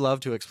really love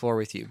to explore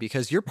with you,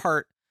 because you're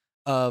part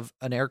of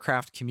an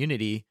aircraft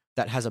community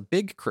that has a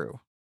big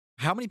crew.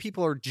 How many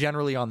people are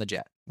generally on the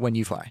jet when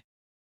you fly?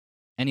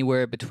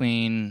 Anywhere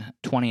between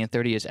 20 and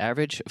 30 is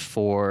average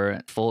for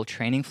full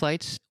training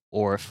flights,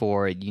 or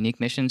for unique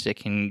missions, it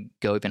can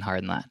go even higher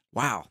than that.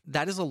 Wow,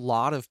 that is a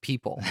lot of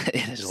people.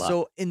 It is a lot.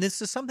 So, and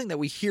this is something that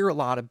we hear a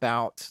lot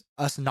about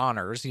us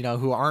nonners,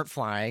 who aren't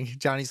flying.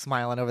 Johnny's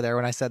smiling over there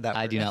when I said that.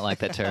 I do not like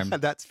that term.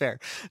 That's fair.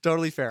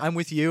 Totally fair. I'm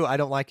with you. I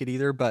don't like it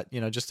either, but,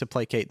 just to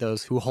placate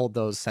those who hold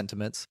those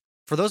sentiments.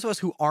 For those of us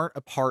who aren't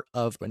a part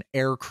of an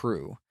air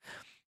crew,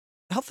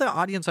 help the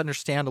audience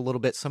understand a little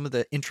bit some of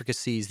the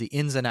intricacies, the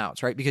ins and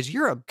outs, right? Because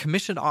you're a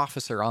commissioned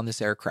officer on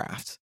this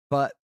aircraft,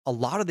 but a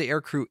lot of the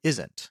air crew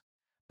isn't.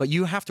 But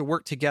you have to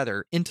work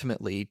together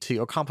intimately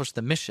to accomplish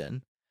the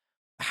mission.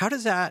 How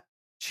does that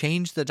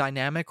change the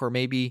dynamic, or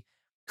maybe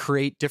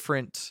create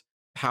different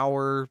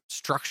power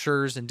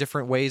structures and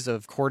different ways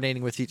of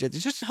coordinating with each other?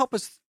 Just help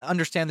us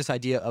understand this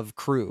idea of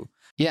crew.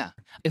 Yeah.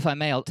 If I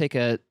may, I'll take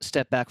a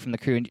step back from the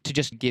crew to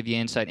just give you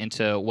insight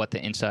into what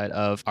the inside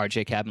of our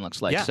J cabin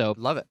looks like. Yeah, so,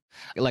 love it.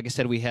 Like I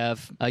said, we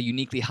have a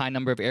uniquely high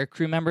number of air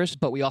crew members,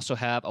 but we also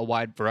have a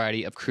wide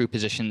variety of crew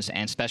positions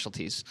and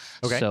specialties.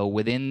 Okay. So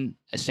within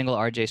a single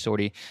RJ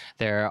sortie,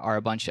 there are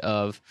a bunch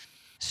of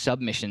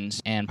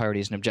submissions and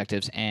priorities and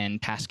objectives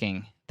and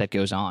tasking that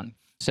goes on.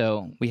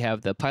 So we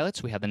have the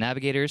pilots, we have the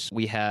navigators,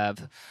 we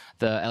have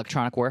the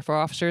electronic warfare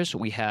officers,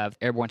 we have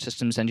airborne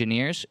systems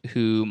engineers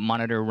who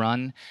monitor,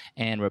 run,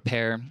 and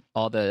repair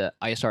all the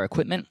ISR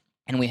equipment,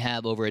 and we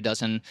have over a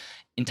dozen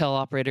intel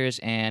operators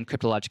and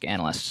cryptologic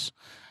analysts.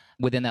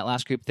 Within that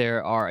last group,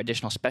 there are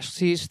additional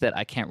specialties that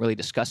I can't really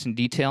discuss in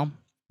detail,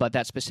 but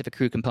that specific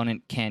crew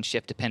component can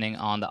shift depending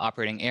on the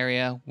operating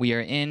area we are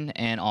in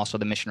and also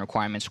the mission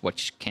requirements,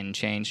 which can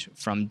change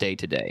from day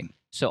to day.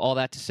 So all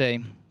that to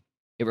say,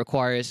 it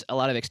requires a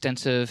lot of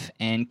extensive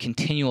and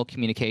continual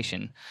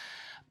communication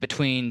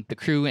between the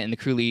crew and the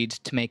crew leads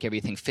to make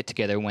everything fit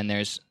together when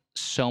there's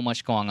so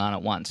much going on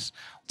at once.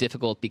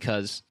 Difficult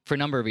because, for a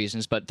number of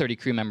reasons, but 30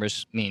 crew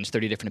members means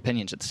 30 different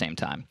opinions at the same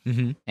time.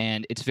 Mm-hmm.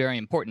 And it's very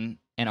important,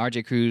 and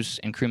RJ crews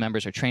and crew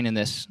members are trained in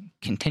this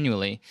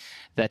continually,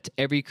 that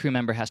every crew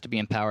member has to be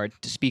empowered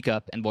to speak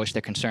up and voice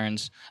their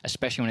concerns,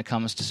 especially when it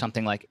comes to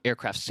something like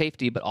aircraft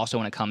safety, but also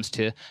when it comes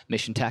to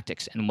mission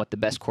tactics and what the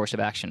best course of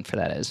action for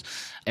that is.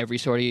 Every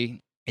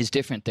sortie is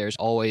different. There's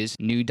always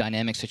new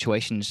dynamic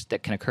situations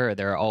that can occur.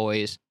 There are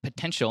always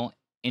potential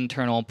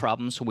internal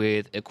problems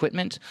with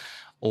equipment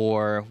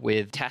or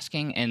with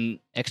tasking, and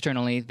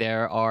externally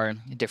there are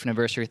different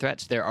adversary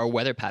threats. There are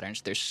weather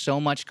patterns. There's so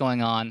much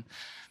going on,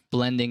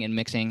 blending and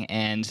mixing,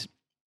 and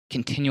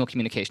continual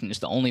communication is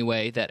the only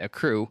way that a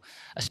crew,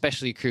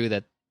 especially a crew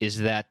that is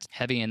that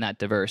heavy and that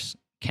diverse,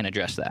 can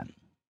address that.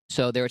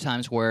 So there are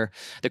times where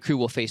the crew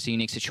will face a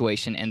unique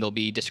situation and there'll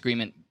be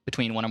disagreement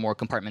between one or more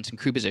compartments and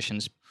crew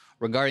positions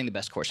regarding the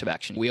best course of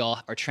action. We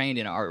all are trained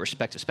in our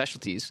respective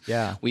specialties.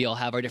 Yeah. We all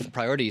have our different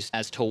priorities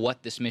as to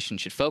what this mission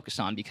should focus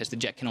on, because the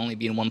jet can only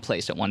be in one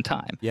place at one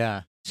time.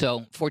 Yeah.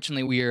 So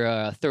fortunately, we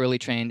are thoroughly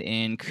trained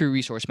in crew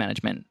resource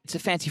management. It's a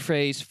fancy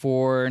phrase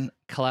for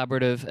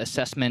collaborative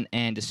assessment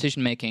and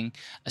decision-making,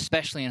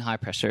 especially in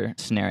high-pressure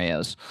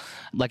scenarios.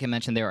 Like I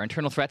mentioned, there are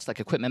internal threats like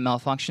equipment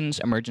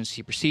malfunctions,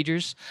 emergency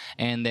procedures,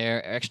 and there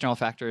are external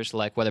factors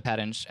like weather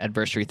patterns,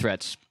 adversary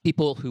threats,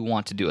 people who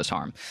want to do us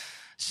harm.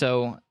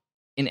 So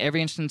in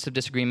every instance of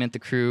disagreement, the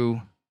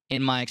crew,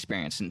 in my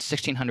experience, in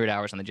 1,600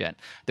 hours on the jet,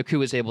 the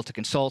crew is able to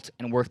consult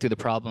and work through the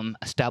problem,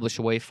 establish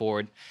a way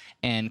forward,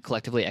 and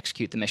collectively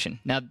execute the mission.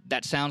 Now,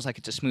 that sounds like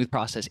it's a smooth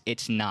process.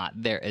 It's not.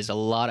 There is a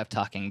lot of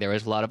talking. There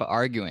is a lot of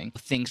arguing.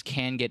 Things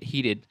can get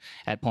heated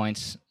at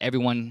points.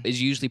 Everyone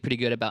is usually pretty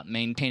good about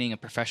maintaining a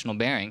professional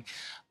bearing,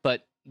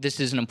 but this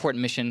is an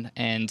important mission,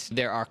 and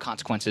there are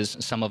consequences,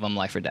 some of them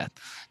life or death,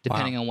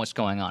 depending on what's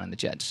going on in the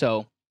jet.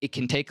 So it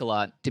can take a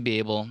lot to be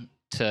able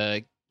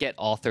to get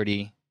all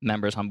 30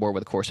 members on board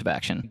with a course of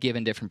action,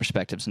 given different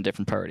perspectives and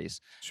different priorities.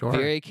 Sure.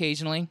 Very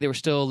occasionally, there were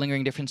still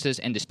lingering differences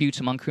and disputes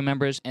among crew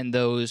members, and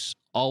those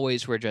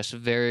always were addressed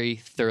very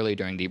thoroughly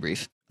during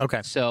debrief.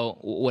 Okay. So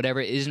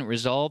whatever isn't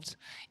resolved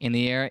in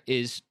the air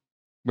is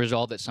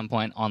resolved at some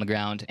point on the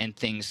ground, and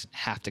things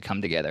have to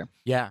come together.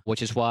 Yeah.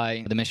 Which is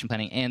why the mission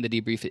planning and the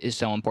debrief is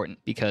so important,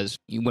 because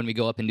when we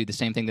go up and do the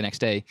same thing the next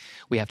day,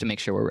 we have to make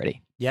sure we're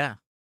ready. Yeah.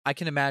 I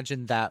can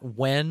imagine that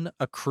when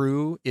a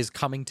crew is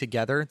coming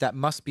together, that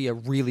must be a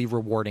really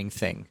rewarding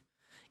thing.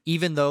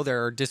 even though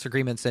there are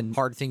disagreements and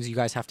hard things you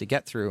guys have to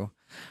get through.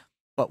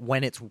 But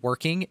when it's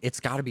working, it's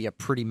got to be a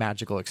pretty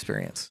magical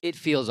experience. It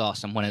feels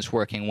awesome when it's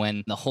working,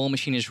 when the whole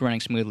machine is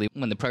running smoothly,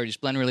 when the priorities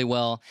blend really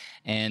well,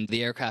 and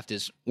the aircraft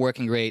is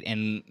working great,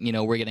 and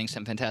we're getting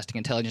some fantastic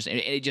intelligence.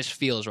 It just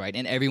feels right,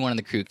 and everyone in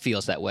the crew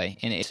feels that way,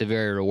 and it's a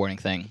very rewarding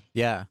thing.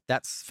 Yeah,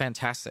 that's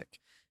fantastic.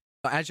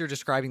 As you're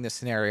describing this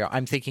scenario,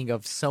 I'm thinking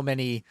of so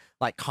many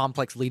like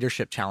complex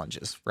leadership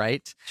challenges,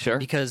 right? Sure.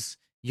 Because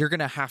you're going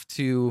to have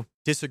to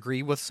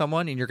disagree with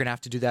someone, and you're going to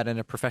have to do that in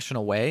a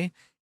professional way,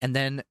 and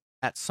then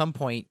at some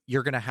point,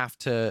 you're going to have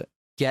to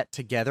get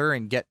together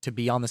and get to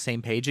be on the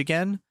same page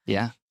again.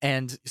 Yeah.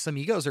 And some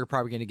egos are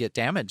probably going to get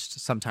damaged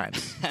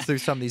sometimes through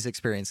some of these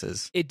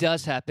experiences. It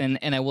does happen.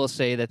 And I will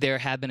say that there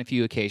have been a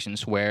few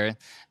occasions where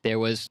there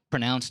was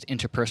pronounced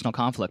interpersonal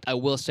conflict. I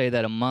will say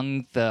that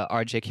among the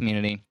RJ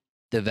community,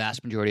 the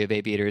vast majority of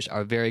aviators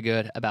are very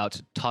good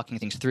about talking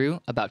things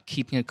through, about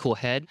keeping a cool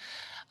head,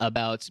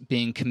 about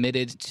being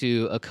committed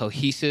to a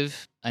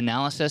cohesive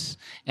analysis,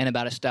 and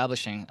about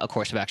establishing a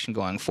course of action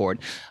going forward.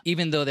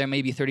 Even though there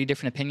may be 30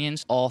 different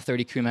opinions, all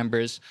 30 crew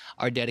members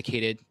are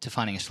dedicated to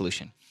finding a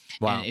solution.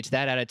 Wow. And it's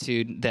that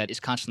attitude that is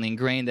constantly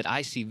ingrained that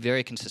I see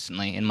very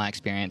consistently in my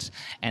experience,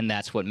 and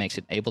that's what makes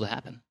it able to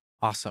happen.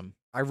 Awesome.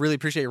 I really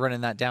appreciate you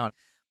running that down.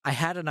 I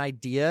had an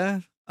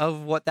idea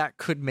of what that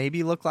could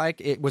maybe look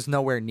like. It was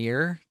nowhere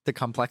near the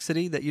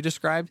complexity that you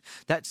described.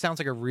 That sounds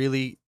like a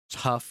really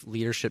tough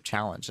leadership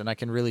challenge, and I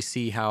can really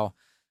see how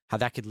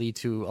that could lead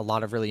to a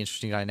lot of really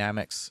interesting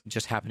dynamics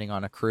just happening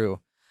on a crew.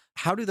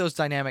 How do those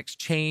dynamics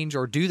change,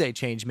 or do they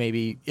change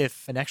maybe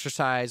if an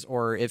exercise,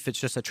 or if it's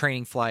just a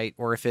training flight,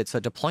 or if it's a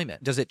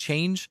deployment? Does it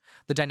change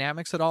the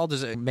dynamics at all?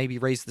 Does it maybe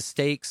raise the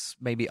stakes,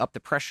 maybe up the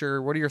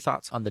pressure? What are your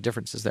thoughts on the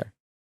differences there?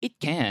 It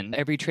can.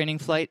 Every training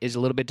flight is a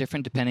little bit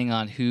different depending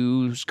on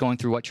who's going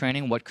through what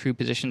training, what crew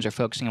positions are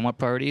focusing on what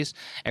priorities.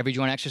 Every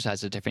joint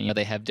exercise is different.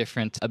 They have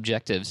different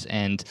objectives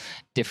and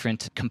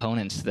different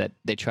components that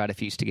they try to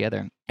fuse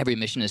together. Every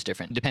mission is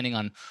different depending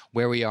on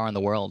where we are in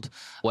the world,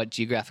 what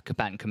geographic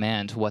combatant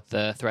command, what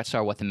the threats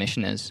are, what the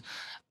mission is.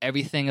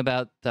 Everything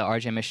about the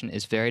RJ mission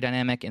is very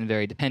dynamic and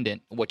very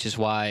dependent, which is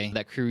why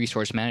that crew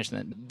resource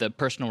management, the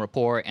personal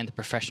rapport and the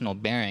professional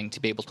bearing to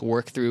be able to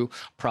work through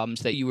problems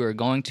that you are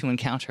going to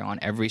encounter on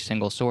every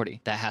single sortie,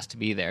 that has to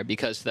be there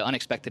because the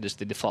unexpected is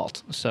the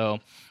default. So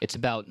it's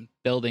about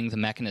building the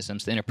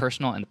mechanisms, the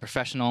interpersonal and the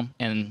professional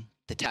and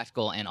the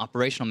tactical and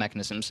operational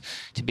mechanisms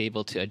to be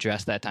able to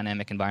address that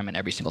dynamic environment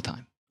every single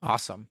time.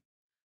 Awesome.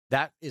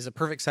 That is a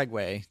perfect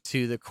segue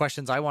to the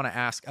questions I want to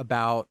ask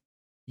about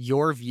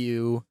your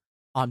view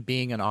on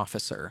being an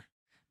officer,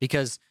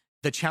 because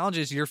the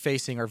challenges you're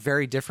facing are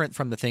very different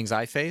from the things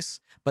I face,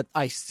 but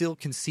I still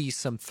can see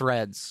some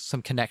threads,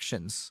 some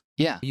connections.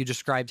 Yeah. You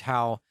described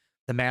how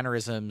the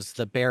mannerisms,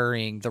 the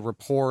bearing, the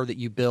rapport that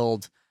you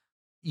build,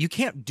 you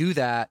can't do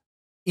that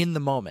in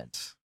the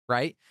moment,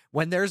 right?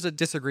 When there's a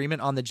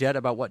disagreement on the jet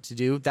about what to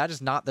do, that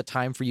is not the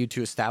time for you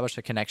to establish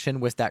a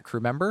connection with that crew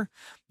member.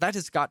 That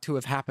has got to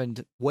have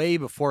happened way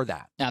before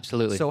that.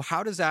 Absolutely. So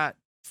how does that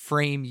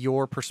frame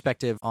your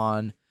perspective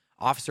on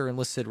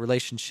officer-enlisted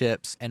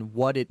relationships and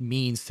what it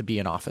means to be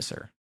an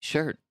officer?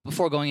 Sure.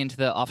 Before going into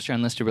the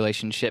officer-enlisted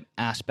relationship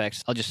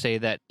aspects, I'll just say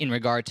that in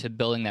regard to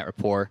building that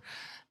rapport,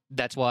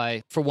 that's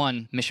why, for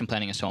one, mission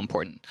planning is so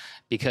important,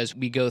 because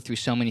we go through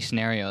so many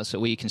scenarios that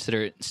we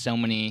consider so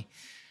many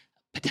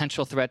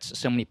potential threats,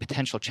 so many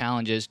potential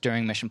challenges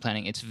during mission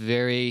planning. It's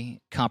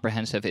very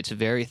comprehensive. It's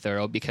very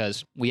thorough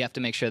because we have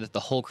to make sure that the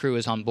whole crew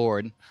is on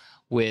board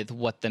with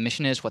what the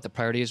mission is, what the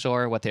priorities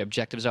are, what the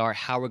objectives are,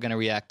 how we're going to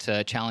react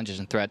to challenges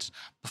and threats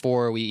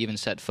before we even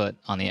set foot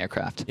on the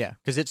aircraft. Yeah,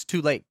 because it's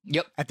too late.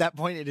 Yep. At that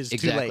point, it is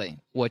Exactly. too late.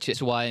 Which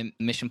is why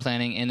mission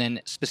planning and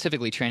then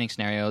specifically training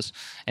scenarios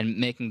and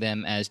making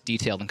them as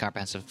detailed and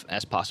comprehensive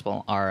as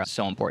possible are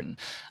so important.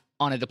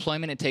 On a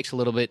deployment, it takes a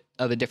little bit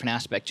of a different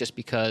aspect just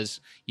because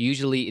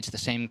usually it's the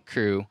same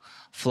crew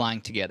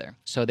flying together.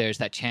 So there's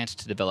that chance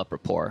to develop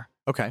rapport.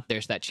 Okay.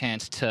 There's that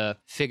chance to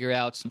figure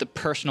out the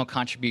personal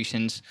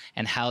contributions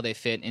and how they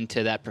fit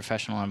into that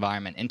professional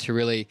environment and to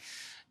really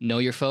know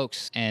your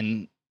folks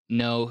and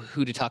know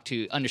who to talk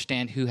to,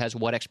 understand who has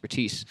what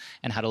expertise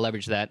and how to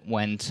leverage that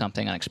when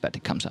something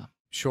unexpected comes up.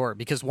 Sure,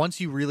 because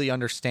once you really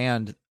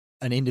understand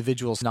an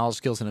individual's knowledge,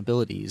 skills, and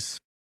abilities,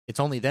 it's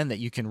only then that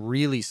you can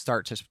really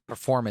start to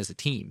perform as a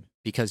team,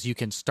 because you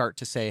can start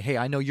to say, hey,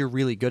 I know you're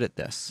really good at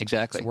this.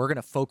 Exactly. So we're going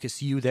to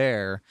focus you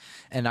there.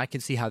 And I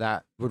can see how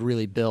that would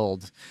really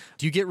build.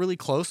 Do you get really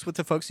close with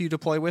the folks you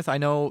deploy with? I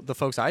know the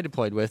folks I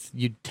deployed with,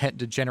 you tend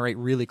to generate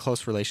really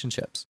close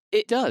relationships.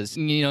 It does.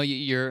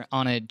 You're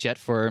on a jet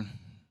for,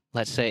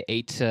 let's say,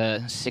 8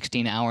 to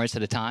 16 hours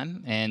at a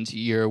time, and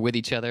you're with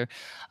each other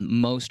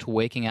most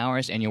waking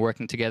hours, and you're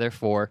working together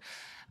for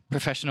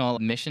professional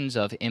missions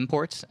of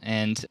imports,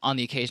 and on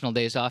the occasional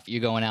days off,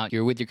 you're going out,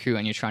 you're with your crew,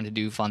 and you're trying to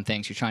do fun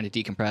things, you're trying to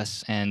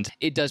decompress, and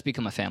it does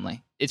become a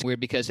family. It's weird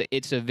because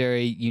it's a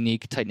very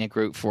unique, tight-knit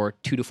group for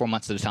 2 to 4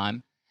 months at a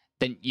time.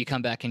 Then you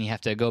come back and you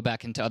have to go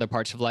back into other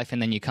parts of life,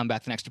 and then you come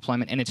back the next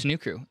deployment, and it's new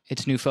crew,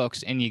 it's new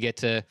folks, and you get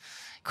to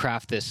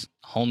craft this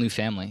whole new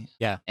family.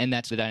 Yeah. And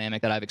that's the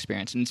dynamic that I've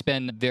experienced. And it's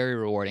been very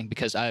rewarding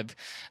because I've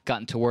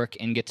gotten to work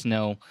and get to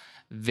know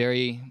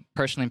very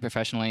personally and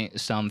professionally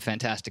some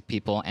fantastic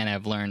people, and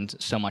I've learned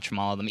so much from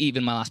all of them.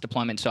 Even my last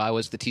deployment, so I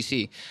was the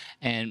TC,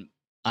 and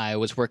I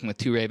was working with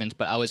 2 Ravens,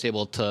 but I was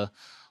able to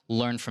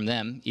learn from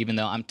them, even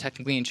though I'm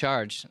technically in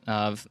charge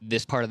of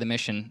this part of the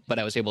mission, but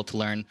I was able to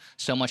learn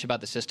so much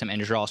about the system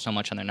and draw so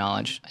much on their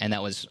knowledge. And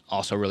that was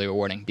also really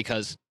rewarding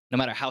because no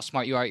matter how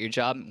smart you are at your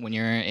job, when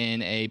you're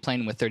in a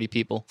plane with 30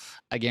 people,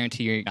 I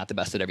guarantee you're not the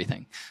best at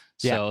everything.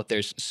 So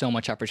there's so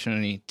much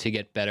opportunity to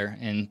get better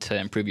and to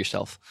improve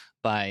yourself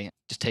by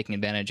just taking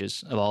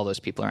advantages of all those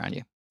people around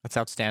you. That's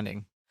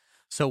outstanding.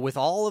 So with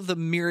all of the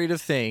myriad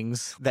of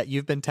things that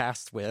you've been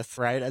tasked with,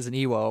 right, as an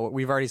EWO,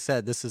 we've already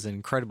said this is an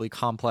incredibly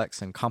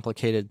complex and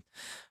complicated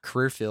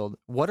career field.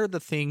 What are the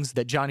things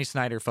that Johnny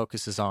Snyder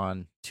focuses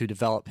on to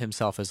develop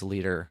himself as a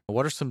leader?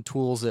 What are some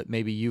tools that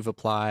maybe you've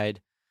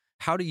applied?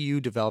 How do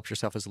you develop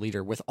yourself as a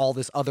leader with all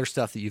this other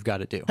stuff that you've got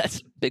to do?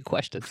 That's a big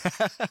question.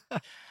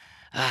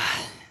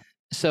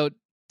 So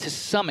to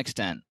some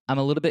extent, I'm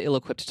a little bit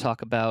ill-equipped to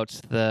talk about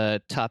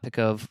the topic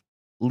of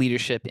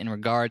leadership in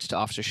regards to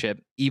officership,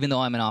 even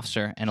though I'm an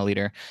officer and a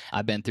leader.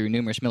 I've been through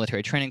numerous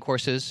military training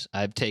courses.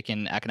 I've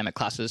taken academic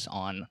classes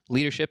on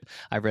leadership.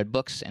 I've read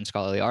books and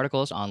scholarly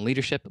articles on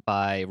leadership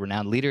by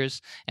renowned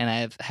leaders, and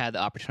I've had the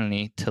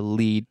opportunity to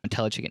lead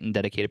intelligent and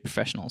dedicated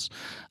professionals.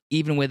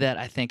 Even with that,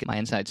 I think my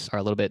insights are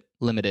a little bit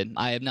limited.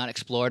 I have not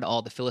explored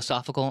all the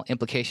philosophical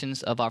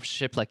implications of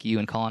officership like you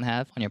and Colin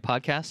have on your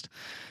podcast.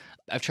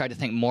 I've tried to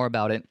think more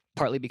about it,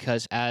 partly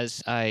because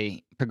as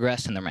I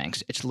progress in the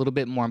ranks, it's a little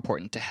bit more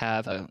important to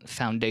have a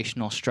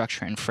foundational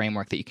structure and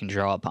framework that you can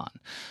draw upon,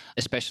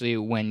 especially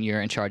when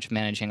you're in charge of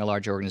managing a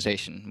large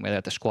organization, whether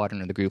at the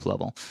squadron or the group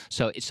level.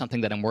 So it's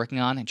something that I'm working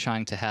on and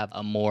trying to have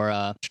a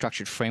more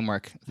structured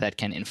framework that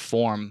can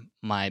inform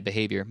my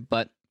behavior.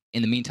 But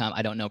in the meantime,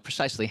 I don't know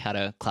precisely how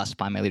to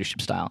classify my leadership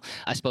style.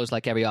 I suppose,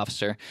 like every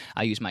officer,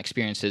 I use my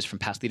experiences from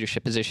past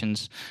leadership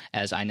positions.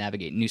 As I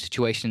navigate new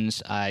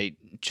situations, I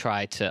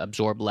try to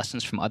absorb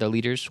lessons from other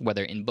leaders,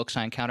 whether in books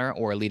I encounter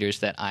or leaders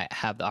that I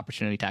have the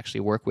opportunity to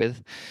actually work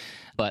with.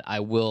 But I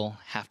will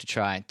have to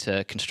try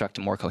to construct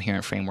a more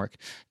coherent framework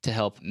to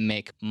help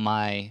make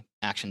my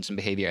actions and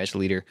behavior as a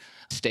leader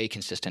stay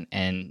consistent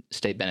and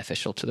stay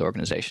beneficial to the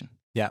organization.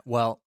 Yeah,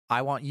 well,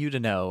 I want you to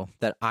know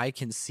that I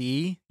can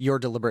see your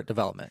deliberate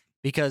development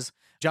because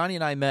Johnny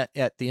and I met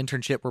at the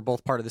internship. We're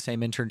both part of the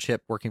same internship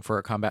working for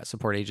a combat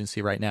support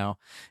agency right now.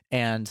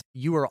 And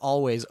you are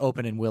always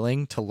open and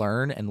willing to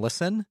learn and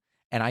listen.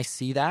 And I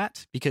see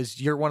that because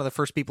you're one of the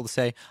first people to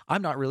say,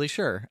 I'm not really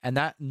sure. And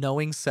that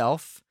knowing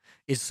self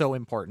is so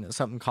important. It's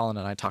something Colin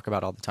and I talk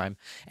about all the time.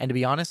 And to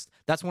be honest,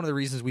 that's one of the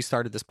reasons we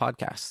started this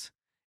podcast,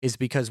 is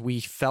because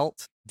we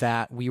felt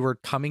that we were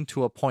coming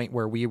to a point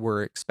where we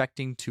were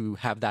expecting to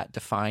have that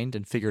defined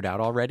and figured out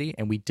already,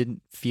 and we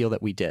didn't feel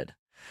that we did.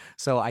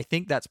 So I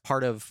think that's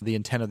part of the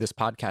intent of this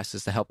podcast,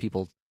 is to help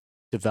people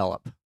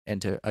develop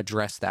and to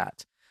address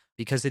that,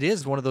 because it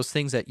is one of those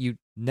things that you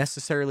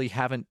necessarily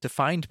haven't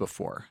defined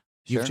before.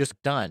 You've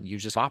just done, you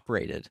just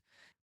operated.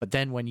 But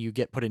then when you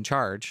get put in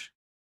charge,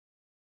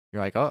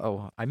 you're like,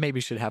 I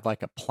maybe should have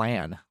like a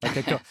plan.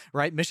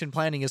 Right? Mission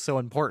planning is so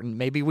important.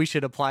 Maybe we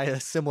should apply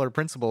similar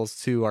principles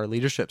to our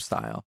leadership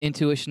style.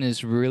 Intuition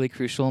is really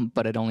crucial,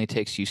 but it only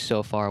takes you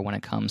so far when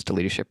it comes to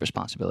leadership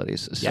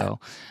responsibilities.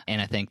 So,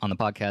 and I think on the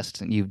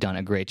podcast, you've done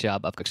a great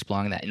job of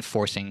exploring that and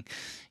forcing,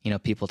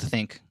 people to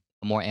think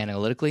more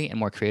analytically and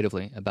more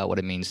creatively about what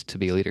it means to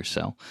be a leader.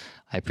 So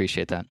I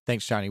appreciate that.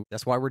 Thanks, Johnny.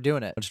 That's why we're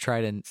doing it. Let's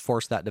try to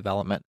force that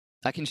development.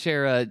 I can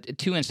share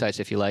 2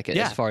 insights if you like it,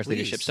 as far as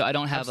leadership. So I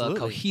don't have a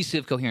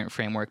cohesive, coherent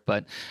framework,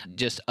 but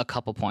just a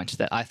couple points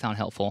that I found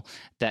helpful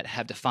that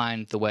have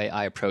defined the way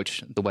I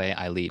approach the way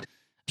I lead.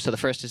 So the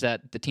first is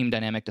that the team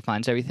dynamic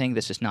defines everything.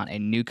 This is not a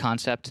new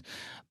concept,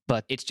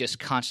 but it's just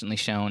constantly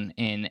shown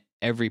in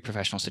every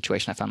professional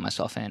situation I found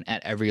myself in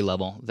at every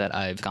level that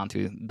I've gone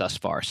through thus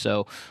far.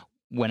 So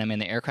when I'm in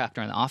the aircraft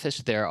or in the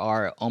office, there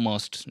are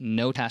almost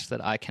no tasks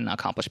that I can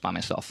accomplish by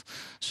myself.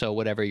 So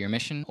whatever your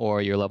mission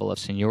or your level of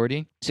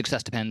seniority,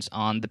 success depends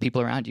on the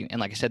people around you. And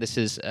like I said, this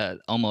is an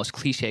almost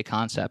cliche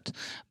concept,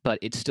 but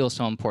it's still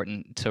so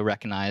important to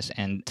recognize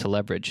and to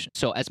leverage.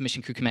 So as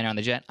mission crew commander on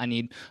the jet, I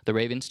need the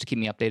Ravens to keep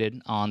me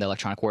updated on the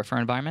electronic warfare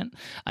environment.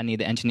 I need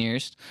the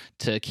engineers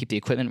to keep the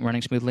equipment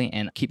running smoothly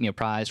and keep me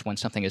apprised when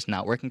something is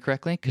not working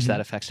correctly, because that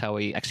affects how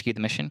we execute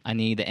the mission. I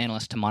need the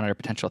analysts to monitor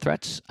potential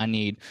threats. I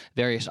need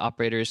various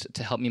operators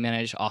to help me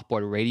manage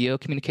offboard radio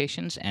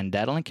communications and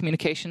data link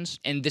communications.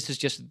 And this is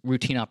just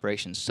routine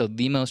operations. So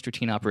the most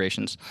routine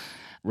operations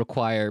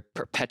require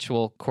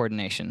perpetual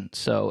coordination.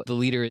 So the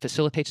leader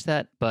facilitates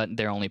that, but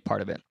they're only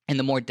part of it. And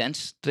the more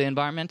dense the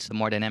environment, the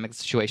more dynamic the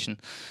situation,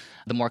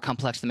 the more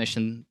complex the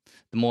mission,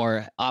 the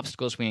more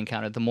obstacles we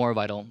encounter, the more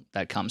vital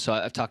that comes. So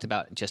I've talked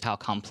about just how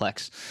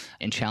complex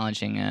and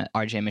challenging an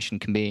RJ mission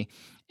can be.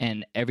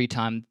 And every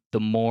time, the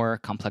more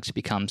complex it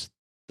becomes,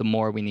 the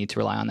more we need to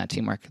rely on that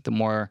teamwork, the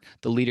more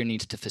the leader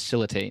needs to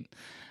facilitate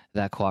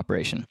that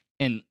cooperation.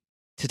 And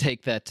to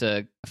take that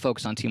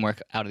focus on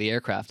teamwork out of the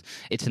aircraft,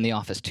 it's in the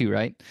office too,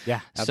 right?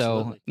 Yeah,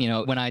 absolutely.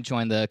 So, when I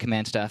joined the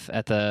command staff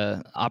at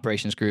the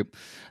operations group,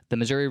 the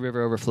Missouri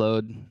River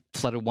overflowed,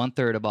 flooded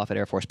 1/3 of Offutt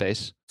Air Force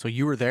Base. So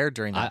you were there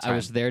during that time? I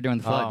was there during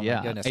the flood, Oh, my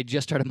yeah. goodness. I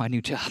just started my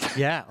new job.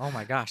 Yeah. Oh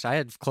my gosh. I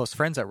had close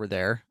friends that were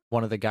there.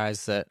 One of the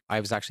guys that I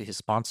was actually his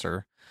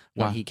sponsor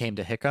when Wow. he came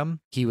to Hickam,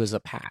 he was a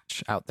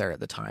patch out there at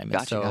the time. And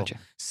Gotcha, so gotcha.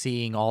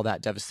 seeing all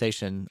that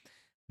devastation,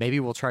 maybe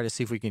we'll try to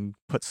see if we can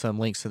put some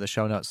links to the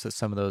show notes to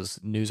some of those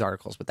news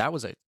articles. But that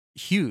was a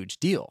huge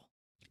deal.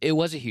 It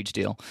was a huge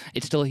deal.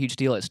 It's still a huge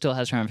deal. It still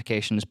has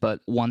ramifications.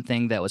 But one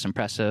thing that was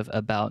impressive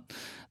about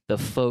the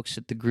folks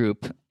at the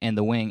group and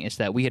the wing is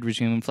that we had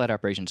resumed flight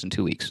operations in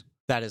 2 weeks.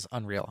 That is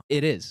unreal.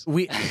 It is.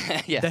 We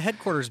Yeah. The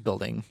headquarters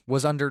building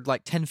was under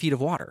like 10 feet of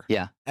water.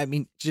 Yeah. I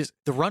mean, just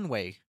the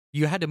runway.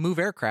 You had to move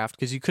aircraft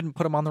because you couldn't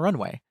put them on the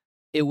runway.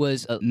 It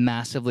was a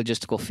massive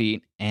logistical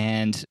feat,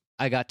 and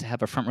I got to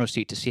have a front row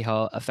seat to see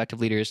how effective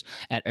leaders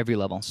at every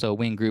level, so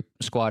wing, group,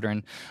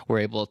 squadron, were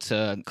able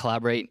to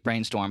collaborate,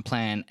 brainstorm,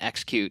 plan,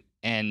 execute,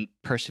 and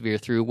persevere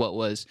through what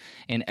was,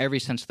 in every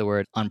sense of the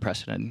word,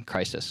 unprecedented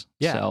crisis.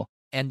 Yeah. So,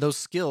 And those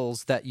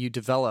skills that you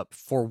develop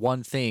for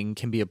one thing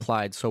can be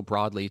applied so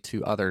broadly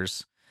to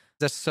others.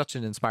 That's such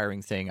an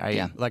inspiring thing.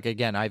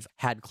 Again, I've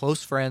had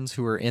close friends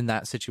who are in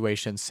that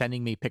situation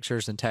sending me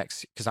pictures and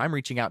texts because I'm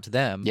reaching out to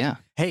them. yeah.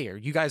 Hey, are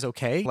you guys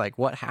okay? Like,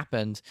 what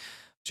happened?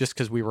 Just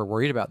because we were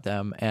worried about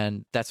them.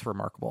 And that's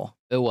remarkable.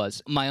 It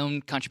was. My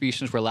own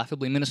contributions were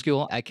laughably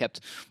minuscule. I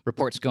kept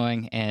reports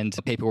going and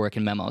paperwork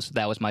and memos.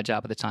 That was my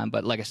job at the time.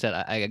 But like I said,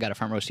 I got a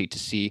front row seat to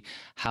see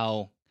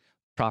how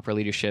proper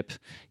leadership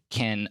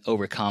can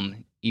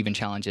overcome even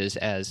challenges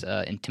as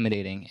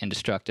intimidating and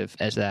destructive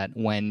as that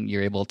when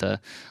you're able to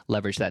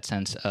leverage that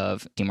sense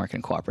of teamwork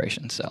and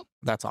cooperation. So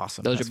That's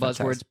awesome. those That's are buzzwords,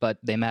 fantastic. but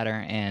they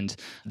matter. And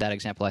that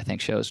example, I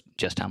think, shows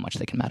just how much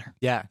they can matter.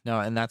 Yeah, no,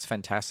 and that's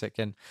fantastic.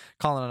 And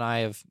Colin and I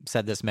have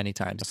said this many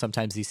times.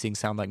 Sometimes these things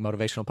sound like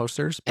motivational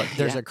posters, but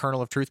there's Yeah. a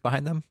kernel of truth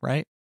behind them,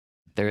 right?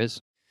 There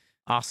is.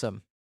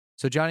 Awesome.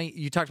 So, Johnny,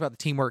 you talked about the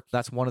teamwork.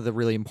 That's one of the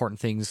really important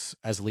things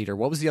as a leader.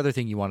 What was the other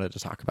thing you wanted to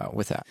talk about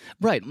with that?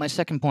 Right. My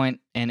second point,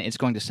 and it's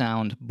going to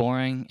sound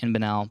boring and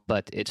banal,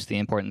 but it's the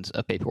importance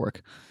of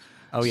paperwork.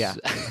 Oh, yeah.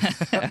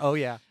 Oh,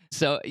 yeah.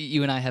 So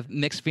you and I have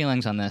mixed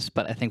feelings on this,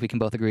 but I think we can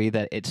both agree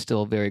that it's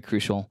still very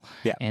crucial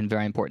and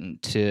very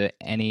important to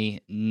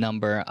any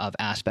number of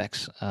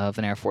aspects of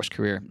an Air Force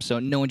career. So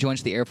no one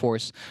joins the Air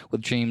Force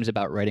with dreams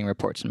about writing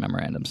reports and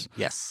memorandums.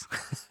 Yes.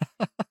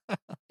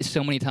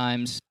 So many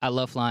times I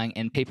love flying,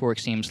 and paperwork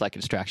seems like a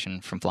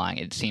distraction from flying.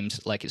 It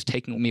seems like it's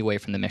taking me away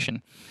from the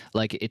mission,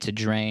 like it's a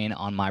drain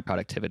on my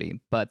productivity.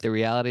 But the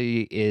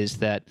reality is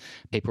that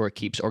paperwork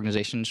keeps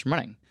organizations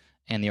running,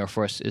 and the Air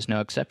Force is no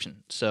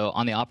exception. So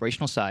on the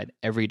operational side,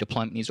 every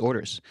deployment needs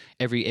orders.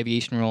 Every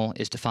aviation rule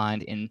is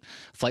defined in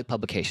flight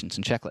publications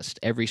and checklists.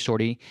 Every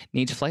sortie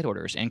needs flight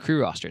orders and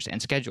crew rosters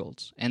and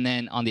schedules. And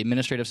then on the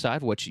administrative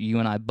side, which you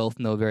and I both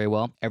know very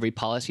well, every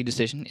policy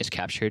decision is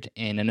captured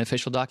in an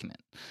official document.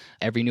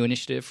 Every new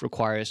initiative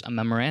requires a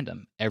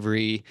memorandum.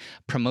 Every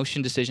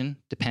promotion decision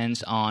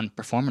depends on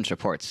performance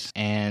reports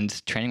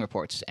and training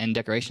reports and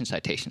decoration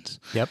citations.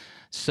 Yep.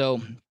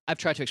 So I've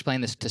tried to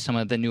explain this to some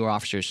of the newer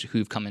officers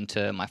who've come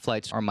into my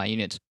flights or my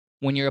units.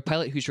 When you're a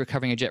pilot who's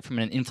recovering a jet from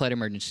an in-flight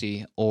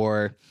emergency,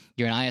 or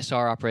you're an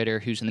ISR operator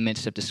who's in the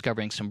midst of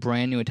discovering some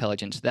brand new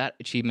intelligence, that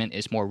achievement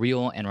is more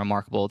real and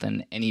remarkable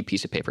than any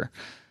piece of paper,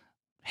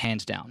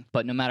 hands down.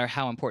 But no matter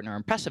how important or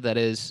impressive that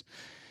is,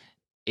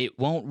 it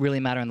won't really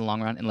matter in the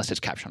long run unless it's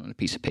captured on a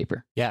piece of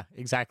paper. Yeah,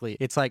 exactly.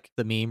 It's like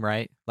the meme,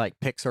 right? Like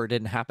pics or it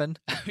didn't happen.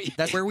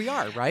 That's where we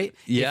are, right?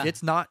 Yeah. If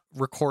it's not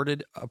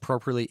recorded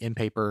appropriately in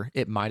paper,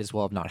 it might as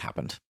well have not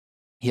happened.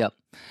 Yep.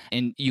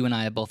 And you and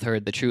I have both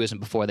heard the truism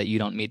before that you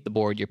don't meet the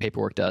board, your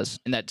paperwork does.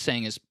 And that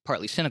saying is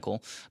partly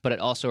cynical, but it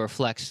also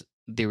reflects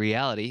the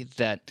reality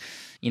that,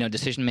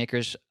 decision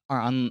makers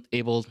are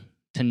unable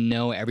to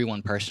know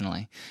everyone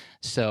personally.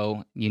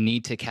 So you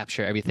need to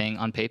capture everything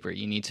on paper.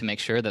 You need to make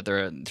sure that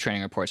there are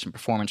training reports and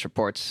performance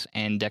reports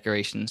and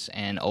decorations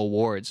and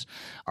awards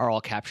are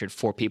all captured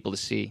for people to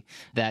see.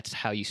 That's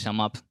how you sum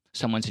up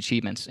someone's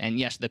achievements. And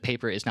yes, the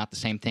paper is not the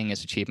same thing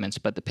as achievements,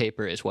 but the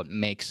paper is what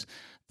makes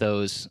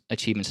those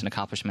achievements and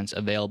accomplishments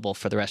available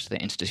for the rest of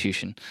the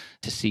institution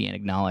to see and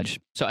acknowledge.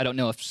 So I don't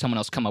know if someone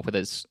else come up with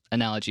this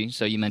analogy.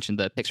 So you mentioned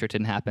the picture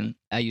didn't happen.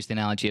 I use the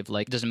analogy of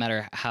it doesn't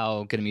matter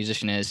how good a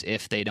musician is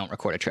if they don't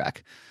record a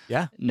track.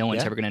 Yeah. No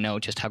one's Yeah. ever going to know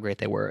just how great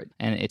they were.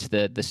 And it's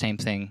the same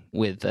thing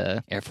with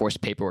Air Force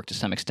paperwork to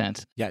some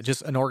extent. Yeah,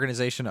 just an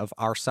organization of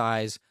our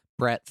size,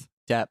 breadth,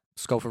 depth,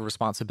 scope of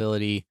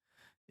responsibility.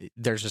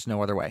 There's just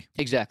no other way.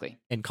 Exactly.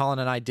 And Colin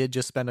and I did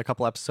just spend a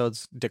couple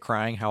episodes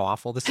decrying how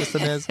awful the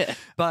system is.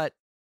 But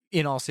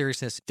in all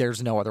seriousness,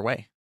 there's no other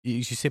way.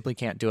 You simply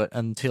can't do it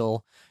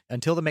until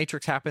the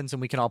matrix happens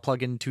and we can all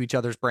plug into each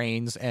other's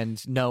brains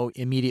and know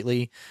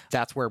immediately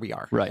that's where we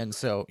are. Right. And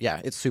so,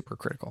 yeah, it's super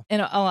critical.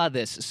 And I'll add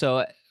this.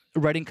 So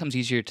writing comes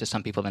easier to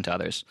some people than to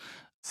others.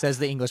 Says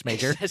the English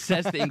major.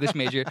 Says the English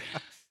major.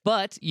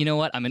 But you know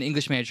what? I'm an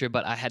English major,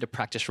 but I had to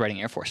practice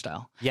writing Air Force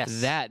style.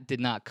 Yes. That did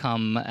not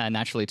come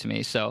naturally to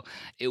me. So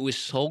it was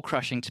soul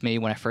crushing to me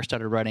when I first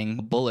started writing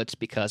bullets,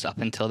 because up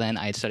until then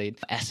I had studied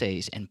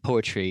essays and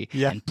poetry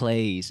and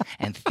plays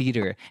and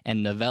theater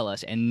and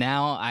novellas. And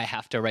now I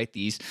have to write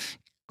these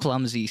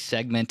clumsy,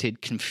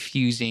 segmented,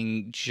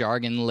 confusing,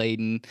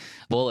 jargon-laden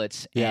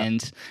bullets. Yeah.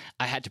 And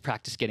I had to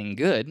practice getting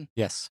good.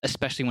 Yes.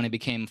 Especially when I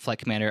became flight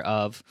commander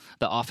of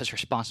the office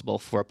responsible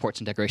for reports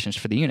and decorations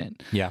for the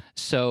unit. Yeah.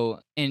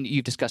 So, and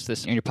you've discussed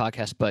this in your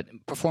podcast, but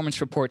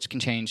performance reports can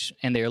change,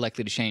 and they are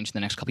likely to change in the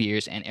next couple of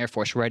years, and Air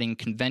Force writing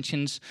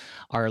conventions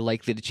are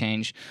likely to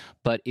change.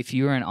 But if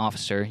you're an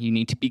officer, you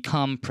need to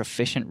become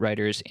proficient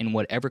writers in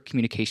whatever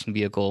communication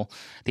vehicle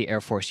the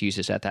Air Force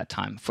uses at that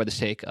time for the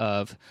sake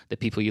of the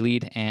people you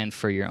lead and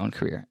for your own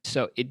career.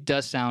 So it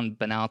does sound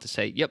banal to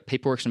say, yep,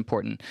 paperwork's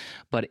important,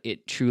 but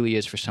it truly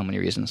is for so many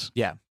reasons.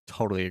 Yeah,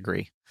 totally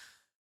agree.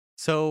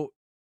 So,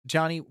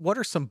 Johnny, what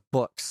are some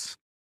books,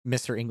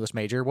 Mr. English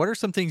Major? What are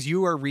some things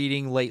you are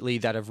reading lately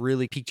that have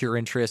really piqued your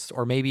interest,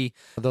 or maybe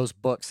those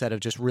books that have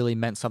just really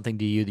meant something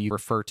to you that you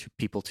refer to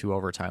people to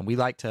over time? We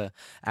like to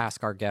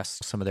ask our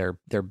guests some of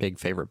their big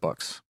favorite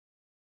books.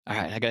 All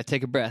right, I got to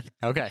take a breath.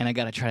 Okay. And I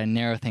got to try to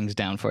narrow things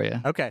down for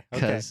you. Okay.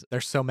 Because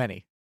there's so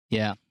many.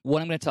 Yeah.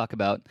 What I'm going to talk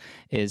about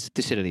is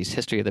Thucydides'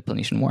 History of the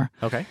Peloponnesian War.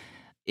 Okay.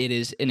 It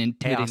is an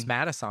intimidating... Chaos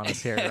Mattis on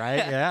us here, right?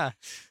 Yeah.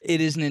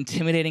 It is an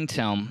intimidating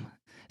tome.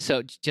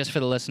 So just for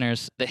the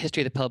listeners, the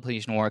history of the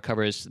Peloponnesian War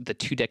covers the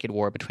 2-decade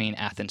war between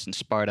Athens and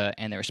Sparta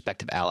and their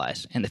respective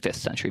allies in the 5th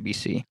century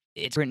BC.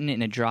 It's written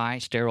in a dry,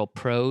 sterile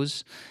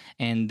prose,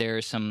 and there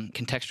are some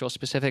contextual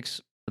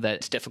specifics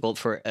that's difficult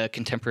for a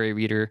contemporary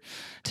reader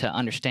to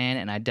understand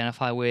and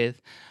identify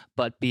with.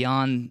 But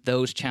beyond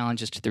those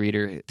challenges to the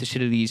reader,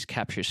 Thucydides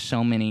captures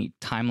so many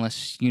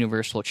timeless,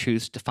 universal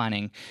truths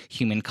defining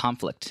human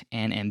conflict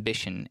and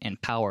ambition and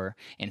power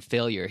and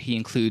failure. He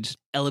includes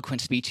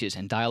eloquent speeches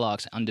and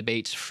dialogues on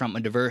debates from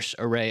a diverse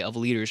array of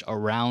leaders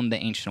around the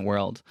ancient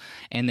world.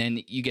 And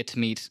then you get to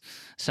meet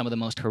some of the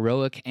most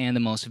heroic and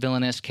the most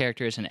villainous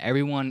characters and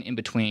everyone in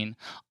between,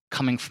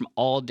 coming from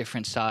all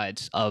different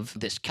sides of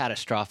this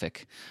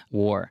catastrophic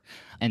war.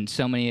 And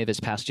so many of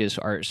his passages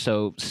are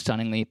so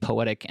stunningly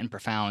poetic and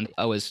profound.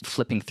 I was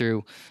flipping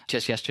through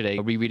just yesterday,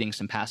 rereading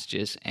some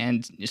passages,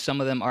 and some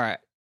of them are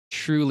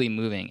truly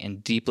moving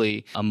and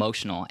deeply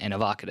emotional and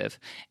evocative.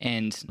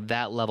 And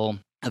that level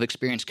of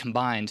experience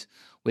combined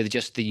with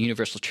just the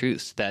universal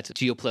truths that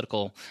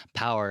geopolitical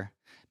power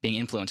being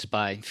influenced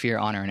by fear,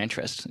 honor, and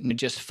interest.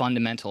 Just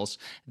fundamentals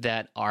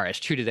that are as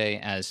true today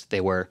as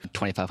they were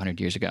 2,500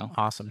 years ago.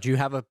 Awesome. Do you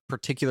have a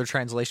particular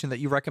translation that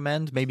you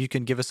recommend? Maybe you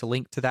can give us a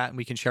link to that and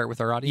we can share it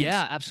with our audience.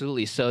 Yeah,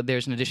 absolutely. So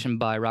there's an edition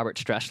by Robert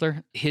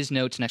Stressler. His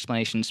notes and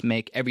explanations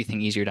make everything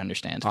easier to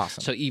understand.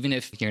 Awesome. So even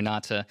if you're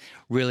not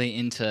really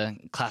into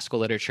classical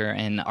literature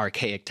and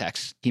archaic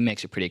texts, he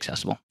makes it pretty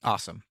accessible.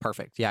 Awesome.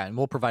 Perfect. Yeah, and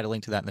we'll provide a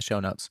link to that in the show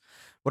notes.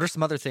 What are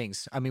some other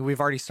things? I mean, we've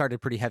already started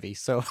pretty heavy,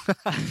 so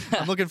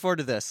I'm looking forward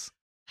to this.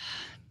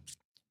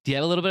 Do you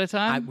have a little bit of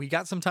time? We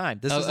got some time.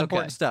 This is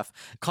important stuff.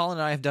 Colin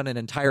and I have done an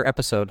entire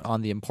episode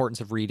on the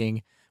importance of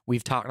reading.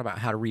 We've talked about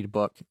how to read a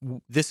book.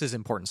 This is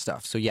important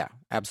stuff. So yeah,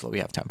 absolutely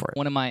we have time for it.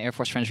 One of my Air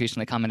Force friends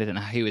recently commented on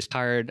how he was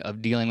tired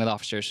of dealing with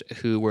officers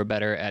who were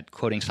better at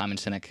quoting Simon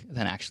Sinek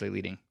than actually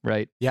leading,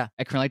 right? Yeah.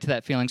 I can relate to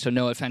that feeling. So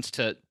no offense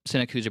to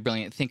Sinek, who's a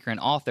brilliant thinker and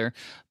author,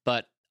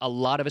 but a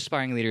lot of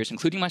aspiring leaders,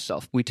 including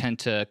myself, we tend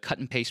to cut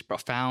and paste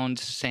profound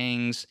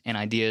sayings and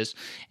ideas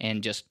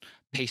and just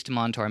paste them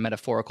onto our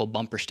metaphorical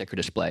bumper sticker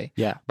display,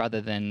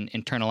 rather than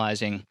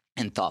internalizing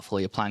and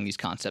thoughtfully applying these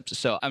concepts.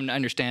 So I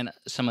understand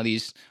some of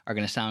these are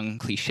going to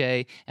sound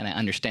cliche, and I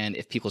understand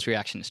if people's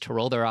reaction is to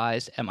roll their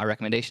eyes at my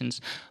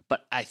recommendations,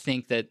 but I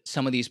think that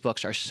some of these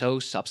books are so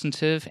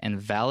substantive and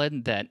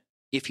valid that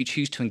if you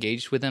choose to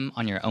engage with them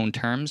on your own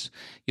terms,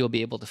 you'll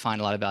be able to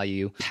find a lot of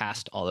value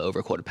past all the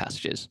overquoted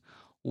passages.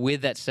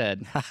 With that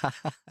said,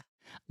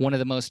 one of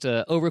the most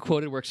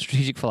overquoted works of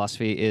strategic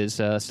philosophy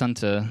is Sun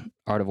Tzu,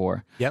 Art of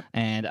War. Yep.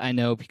 And I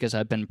know because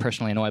I've been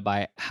personally annoyed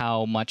by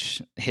how much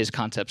his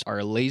concepts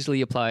are lazily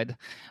applied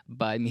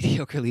by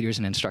mediocre leaders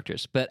and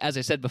instructors. But as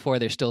I said before,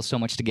 there's still so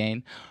much to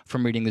gain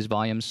from reading these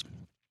volumes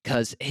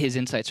because his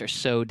insights are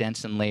so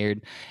dense and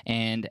layered.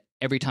 And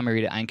every time I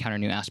read it, I encounter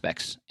new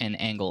aspects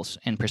and angles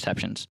and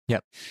perceptions.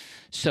 Yep.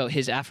 So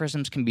his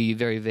aphorisms can be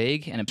very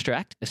vague and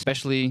abstract,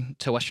 especially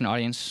to a Western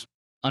audience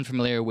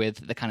unfamiliar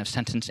with the kind of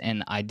sentence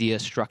and idea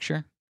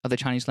structure of the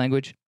Chinese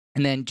language.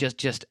 And then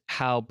just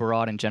how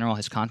broad and general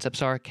his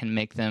concepts are can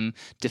make them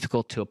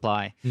difficult to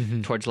apply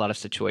towards a lot of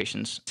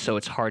situations. So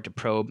it's hard to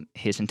probe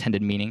his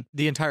intended meaning.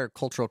 The entire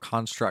cultural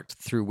construct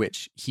through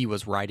which he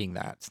was writing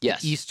that.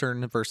 Yes. The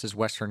Eastern versus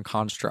Western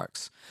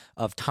constructs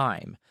of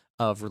time,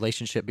 of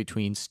relationship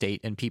between state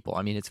and people.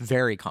 I mean, it's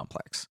very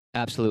complex.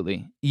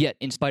 Absolutely. Yet,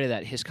 in spite of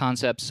that, his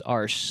concepts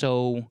are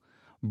so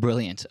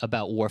brilliant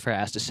about warfare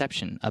as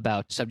deception,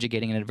 about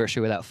subjugating an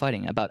adversary without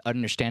fighting, about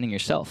understanding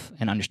yourself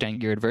and understanding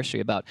your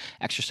adversary, about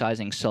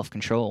exercising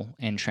self-control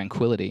and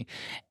tranquility,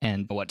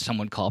 and what some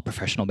would call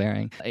professional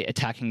bearing,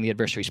 attacking the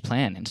adversary's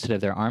plan instead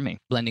of their army,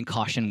 blending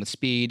caution with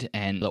speed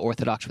and the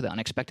orthodox with the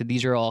unexpected.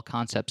 These are all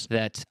concepts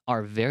that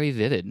are very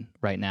vivid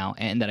right now,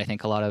 and that I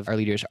think a lot of our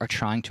leaders are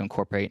trying to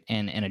incorporate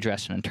and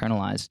address and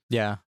internalize.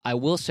 Yeah. I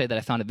will say that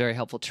I found it very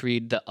helpful to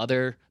read the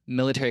other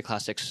military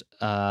classics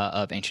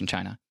of ancient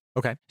China.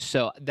 Okay.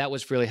 So that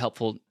was really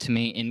helpful to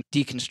me in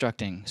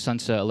deconstructing Sun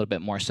Tzu a little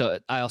bit more. So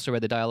I also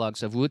read the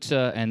dialogues of Wu Tzu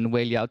and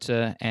Wei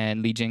Liaozi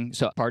and Li Jing.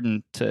 So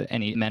pardon to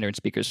any Mandarin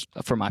speakers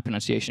for my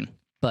pronunciation.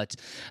 But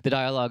the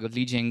dialogue of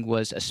Li Jing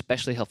was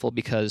especially helpful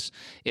because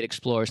it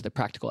explores the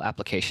practical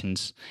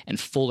applications and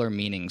fuller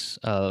meanings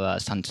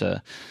of Sun Tzu.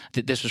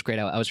 This was great.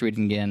 I was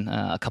reading again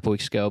a couple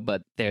weeks ago,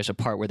 but there's a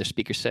part where the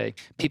speakers say,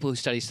 people who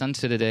study Sun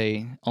Tzu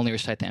today only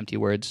recite the empty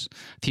words.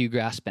 Few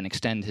grasp and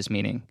extend his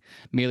meaning.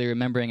 Merely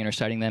remembering and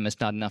reciting them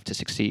is not enough to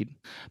succeed.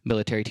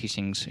 Military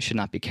teachings should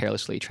not be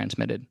carelessly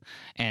transmitted.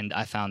 And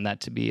I found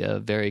that to be a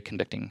very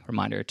convicting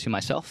reminder to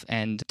myself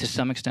and to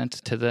some extent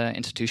to the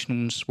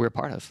institutions we're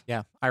part of.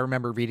 Yeah. I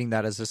remember reading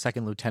that as a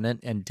second lieutenant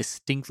and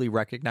distinctly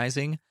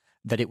recognizing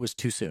that it was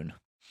too soon.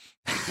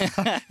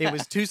 It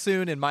was too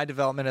soon in my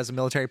development as a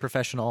military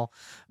professional,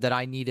 that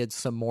I needed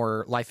some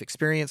more life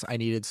experience. I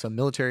needed some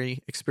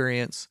military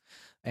experience,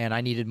 and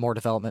I needed more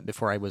development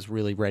before I was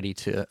really ready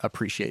to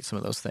appreciate some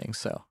of those things.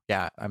 So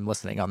yeah, I'm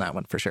listening on that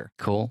one for sure.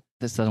 Cool.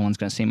 This other one's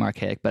going to seem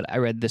archaic, but I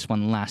read this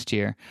one last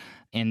year,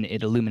 and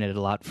it illuminated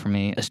a lot for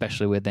me,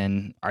 especially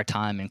within our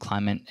time and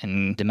climate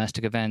and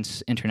domestic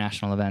events,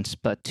 international events.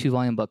 But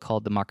 2-volume book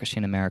called Democracy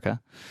in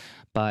America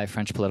by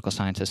French political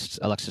scientist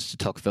Alexis de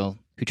Tocqueville,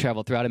 who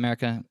traveled throughout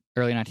America,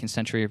 early 19th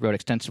century, wrote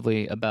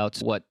extensively about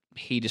what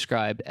he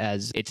described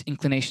as its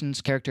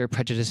inclinations, character,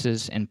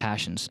 prejudices, and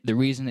passions. The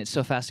reason it's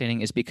so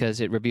fascinating is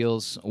because it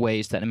reveals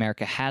ways that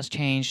America has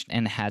changed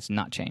and has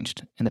not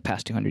changed in the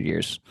past 200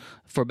 years,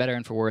 for better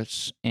and for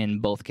worse in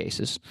both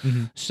cases.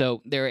 Mm-hmm.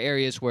 So there are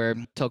areas where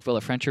Tocqueville,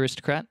 a French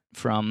aristocrat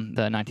from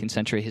the 19th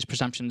century, his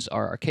presumptions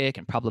are archaic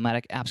and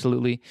problematic,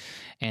 absolutely,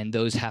 and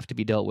those have to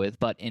be dealt with.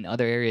 But in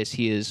other areas,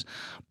 he is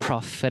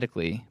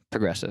prophetically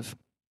progressive.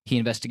 He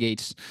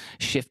investigates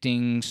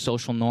shifting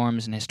social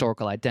norms and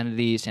historical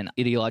identities and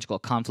ideological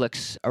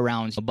conflicts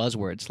around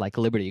buzzwords like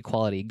liberty,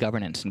 equality,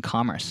 governance, and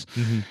commerce.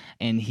 Mm-hmm.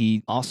 And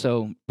he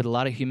also, with a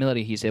lot of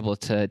humility, he's able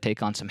to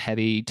take on some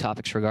heavy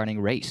topics regarding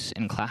race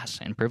and class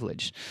and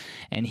privilege.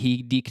 And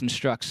he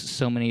deconstructs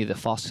so many of the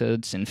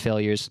falsehoods and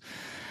failures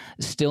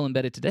still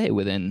embedded today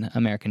within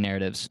American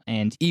narratives.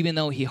 And even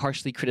though he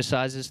harshly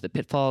criticizes the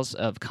pitfalls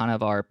of kind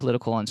of our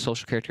political and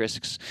social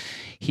characteristics,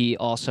 he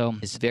also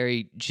is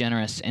very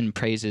generous and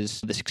praises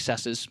the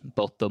successes,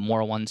 both the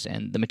moral ones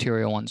and the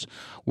material ones,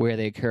 where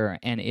they occur.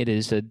 And it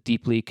is a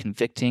deeply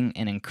convicting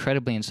and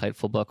incredibly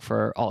insightful book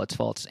for all its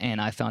faults. And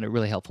I found it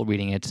really helpful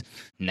reading it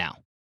now.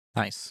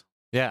 Nice.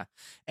 Yeah.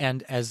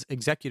 And as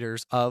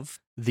executors of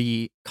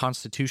the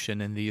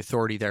Constitution and the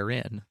authority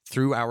therein,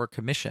 through our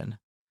commission,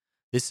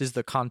 this is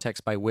the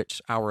context by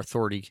which our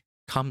authority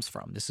comes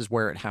from. This is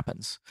where it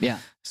happens. Yeah.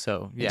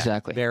 So, yeah,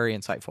 exactly. Very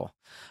insightful.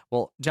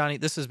 Well, Johnny,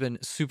 this has been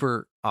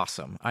super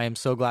awesome. I am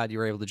so glad you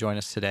were able to join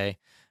us today.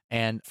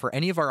 And for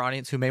any of our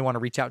audience who may want to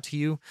reach out to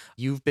you,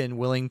 you've been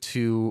willing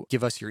to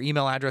give us your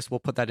email address.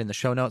 We'll put that in the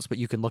show notes, but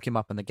you can look him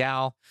up in the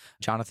GAL,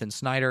 Jonathan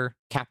Snyder,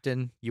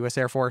 Captain, U.S.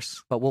 Air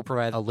Force. But we'll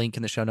provide a link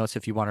in the show notes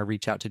if you want to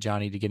reach out to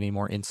Johnny to get any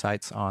more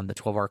insights on the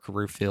 12-hour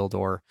career field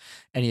or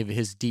any of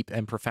his deep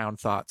and profound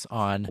thoughts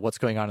on what's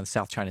going on in the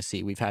South China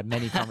Sea. We've had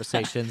many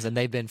conversations and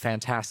they've been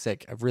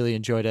fantastic. I've really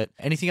enjoyed it.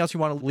 Anything else you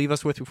want to leave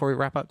us with before we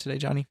wrap up today,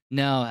 Johnny?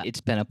 No,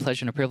 it's been a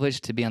pleasure and a privilege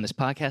to be on this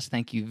podcast.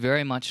 Thank you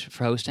very much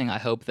for hosting. I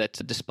hope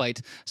that despite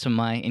some of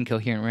my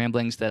incoherent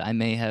ramblings, that I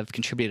may have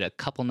contributed a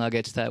couple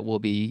nuggets that will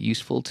be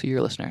useful to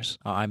your listeners.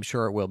 I'm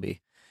sure it will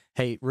be.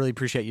 Hey, really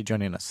appreciate you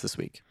joining us this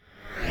week.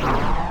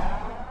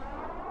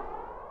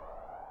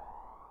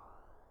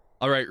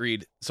 All right,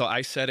 Reed. So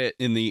I said it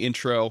in the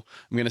intro.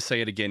 I'm going to say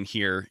it again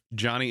here.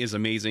 Johnny is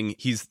amazing.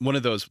 He's one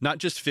of those, not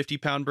just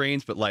 50-pound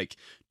brains, but like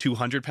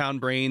 200-pound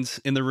brains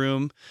in the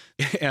room.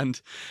 And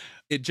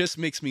it just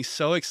makes me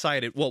so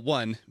excited. Well,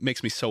 one,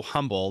 makes me so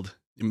humbled.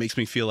 It makes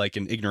me feel like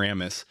an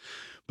ignoramus,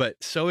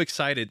 but so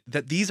excited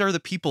that these are the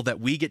people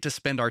that we get to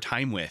spend our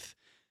time with.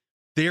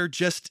 They're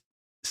just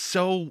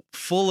so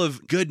full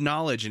of good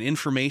knowledge and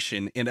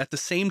information, and at the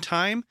same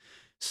time,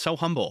 so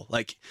humble.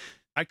 Like,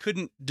 I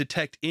couldn't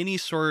detect any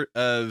sort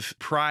of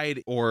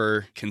pride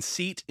or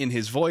conceit in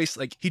his voice.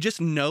 Like, he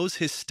just knows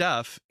his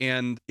stuff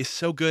and is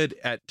so good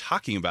at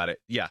talking about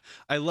it. Yeah,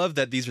 I love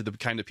that these are the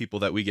kind of people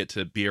that we get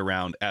to be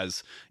around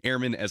as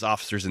airmen, as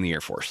officers in the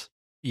Air Force.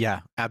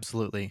 Yeah,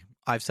 absolutely.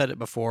 I've said it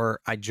before.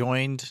 I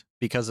joined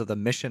because of the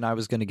mission I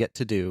was going to get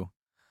to do.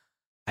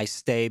 I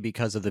stay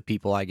because of the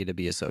people I get to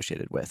be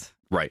associated with.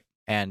 Right.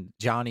 And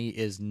Johnny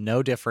is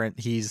no different.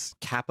 He's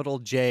capital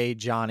J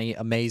Johnny,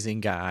 amazing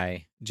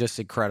guy, just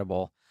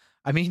incredible.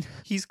 I mean,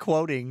 he's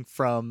quoting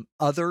from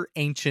other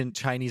ancient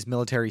Chinese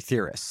military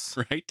theorists.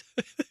 Right?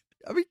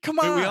 I mean, come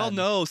I on. mean, we all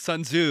know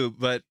Sun Tzu,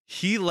 but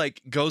he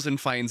like goes and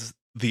finds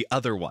the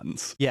other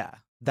ones. Yeah,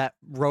 that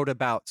wrote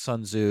about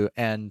Sun Tzu.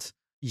 And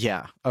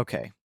yeah,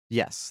 okay.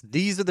 Yes,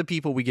 these are the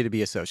people we get to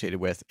be associated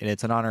with, and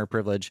it's an honor and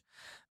privilege.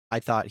 I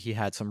thought he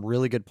had some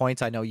really good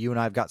points. I know you and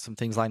I have got some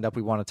things lined up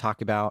we want to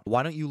talk about.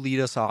 Why don't you lead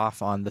us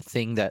off on the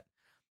thing that,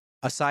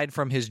 aside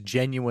from his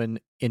genuine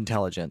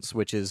intelligence,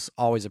 which is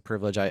always a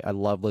privilege, I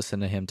love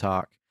listening to him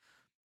talk,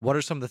 what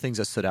are some of the things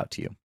that stood out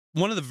to you?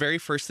 One of the very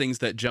first things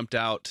that jumped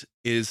out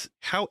is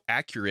how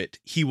accurate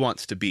he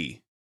wants to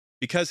be.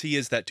 Because he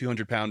is that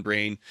 200-pound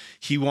brain,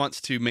 he wants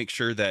to make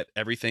sure that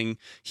everything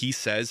he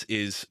says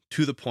is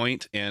to the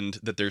point and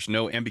that there's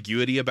no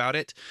ambiguity about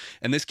it.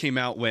 And this came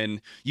out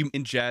when you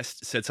in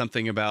jest said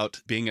something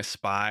about being a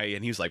spy,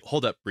 and he was like,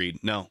 hold up, Reed,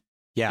 no.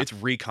 Yeah. It's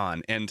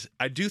recon. And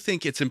I do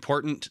think it's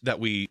important that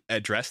we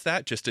address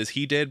that, just as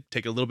he did,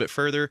 take it a little bit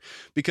further,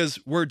 because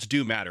words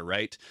do matter,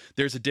 right?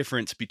 There's a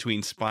difference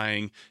between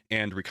spying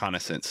and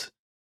reconnaissance.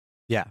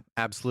 Yeah,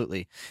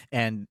 absolutely.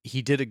 And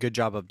he did a good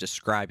job of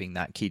describing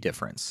that key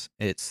difference.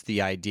 It's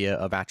the idea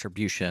of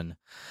attribution.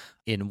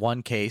 In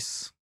one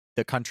case,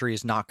 the country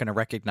is not going to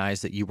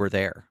recognize that you were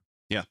there.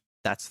 Yeah.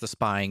 That's the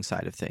spying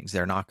side of things.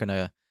 They're not going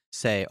to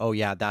say, oh,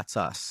 yeah, that's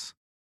us.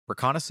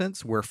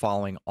 Reconnaissance, we're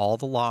following all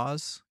the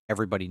laws.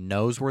 Everybody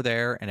knows we're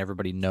there and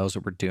everybody knows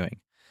what we're doing.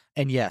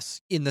 And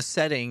yes, in the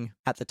setting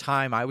at the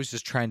time, I was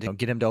just trying to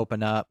get him to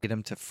open up, get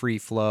him to free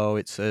flow.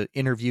 It's an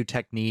interview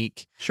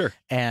technique. Sure.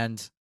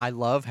 And I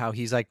love how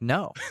he's like,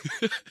 no,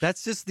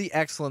 that's just the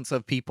excellence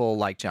of people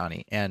like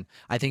Johnny. And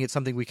I think it's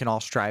something we can all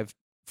strive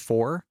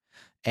for.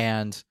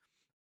 And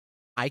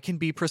I can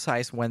be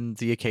precise when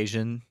the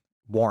occasion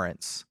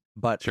warrants,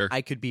 but Sure.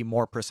 I could be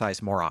more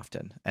precise more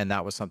often. And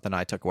that was something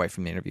I took away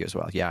from the interview as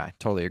well. Yeah, I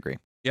totally agree.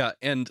 Yeah.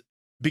 And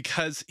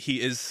because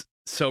he is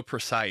so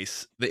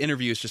precise, the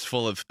interview is just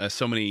full of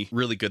so many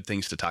really good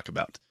things to talk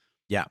about.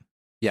 Yeah.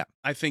 Yeah.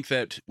 I think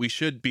that we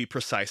should be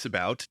precise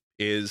about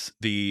is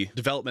the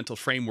developmental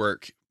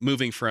framework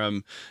moving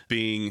from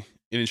being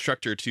an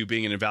instructor to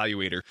being an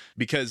evaluator,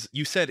 because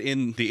you said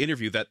in the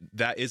interview that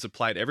that is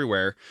applied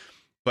everywhere,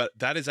 but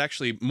that is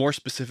actually more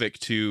specific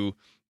to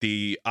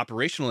the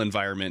operational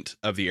environment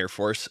of the Air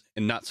Force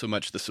and not so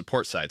much the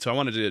support side. So I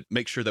wanted to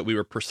make sure that we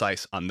were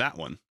precise on that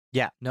one.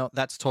 Yeah, no,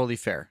 that's totally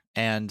fair.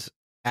 And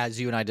as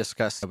you and I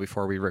discussed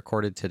before we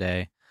recorded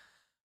today,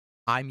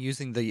 I'm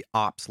using the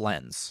ops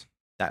lens.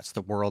 That's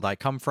the world I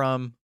come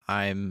from.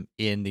 I'm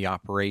in the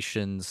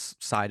operations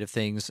side of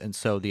things. And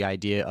so the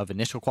idea of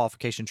initial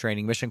qualification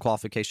training, mission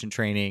qualification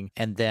training,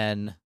 and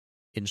then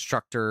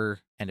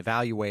instructor and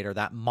evaluator,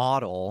 that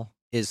model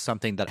is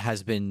something that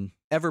has been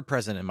ever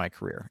present in my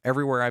career.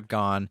 Everywhere I've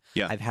gone,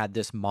 Yeah. I've had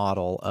this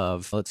model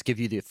of let's give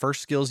you the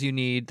first skills you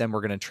need, then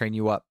we're going to train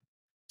you up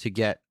to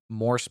get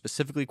more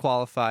specifically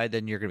qualified,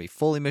 then you're going to be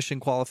fully mission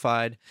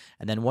qualified.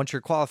 And then once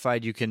you're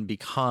qualified, you can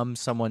become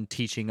someone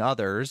teaching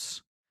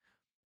others.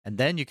 And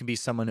then you can be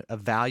someone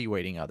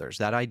evaluating others.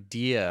 That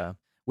idea,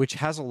 which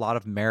has a lot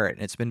of merit,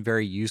 and it's been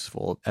very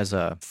useful as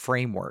a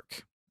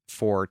framework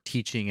for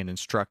teaching and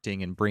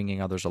instructing and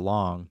bringing others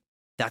along.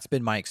 That's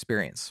been my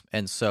experience.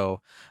 And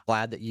so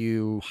glad that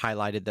you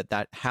highlighted that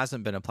that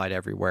hasn't been applied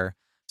everywhere.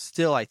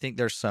 Still, I think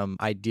there's some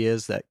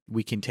ideas that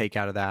we can take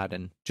out of that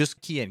and just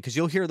key in, because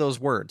you'll hear those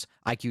words,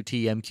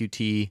 IQT,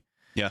 MQT,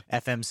 Yeah.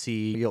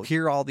 FMC. You'll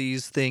hear all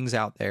these things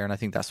out there. And I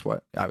think that's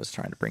what I was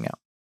trying to bring out.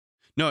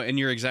 No, and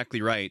you're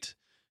exactly right.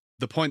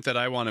 The point that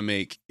I want to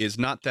make is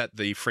not that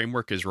the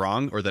framework is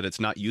wrong or that it's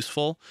not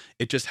useful.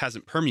 It just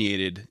hasn't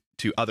permeated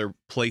to other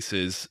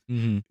places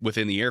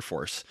within the Air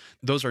Force.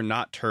 Those are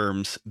not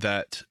terms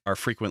that are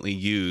frequently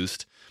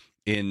used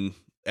in,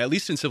 at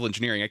least in civil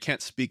engineering. I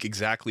can't speak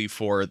exactly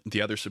for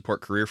the other support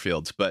career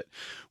fields, but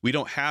we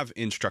don't have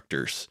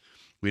instructors.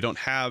 We don't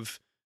have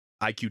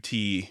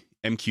IQT,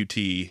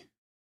 MQT.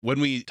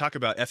 When we talk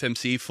about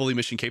FMC, fully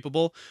mission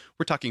capable,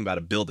 we're talking about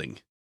a building.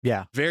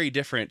 Yeah. Very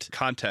different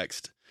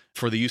context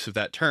for the use of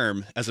that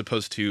term as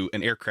opposed to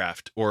an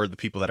aircraft or the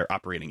people that are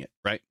operating it,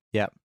 right?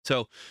 Yep.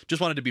 So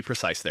just wanted to be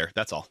precise there.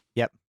 That's all.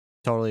 Yep.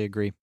 Totally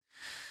agree.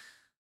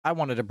 I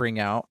wanted to bring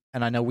out,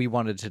 and I know we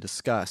wanted to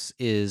discuss,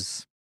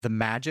 is the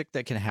magic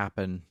that can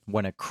happen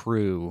when a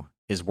crew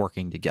is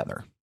working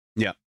together.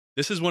 Yeah.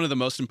 This is one of the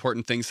most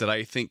important things that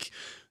I think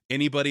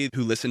anybody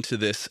who listened to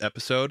this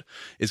episode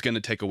is going to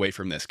take away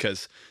from this,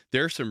 because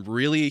there are some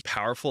really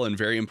powerful and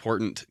very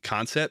important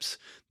concepts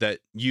that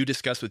you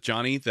discussed with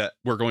Johnny that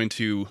we're going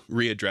to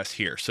readdress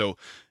here. So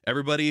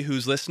everybody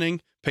who's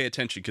listening, pay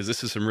attention, because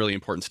this is some really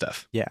important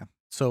stuff. Yeah.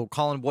 So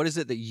Colin, what is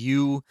it that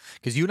you,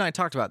 because you and I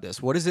talked about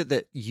this, what is it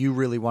that you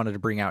really wanted to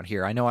bring out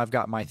here? I know I've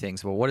got my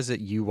things, but what is it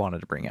you wanted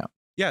to bring out?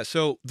 Yeah.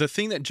 So the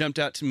thing that jumped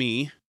out to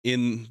me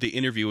in the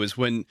interview was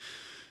when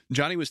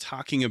Johnny was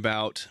talking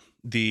about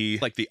the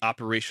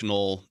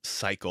operational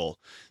cycle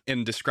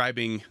and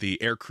describing the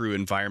aircrew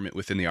environment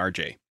within the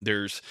RJ.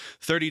 There's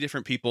 30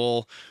 different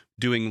people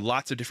doing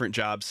lots of different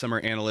jobs. Some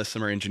are analysts,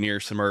 some are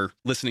engineers, some are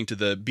listening to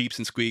the beeps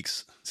and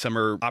squeaks, some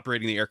are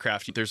operating the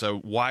aircraft. There's a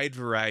wide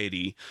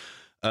variety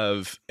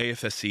of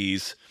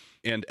AFSCs,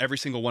 and every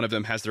single one of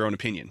them has their own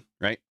opinion,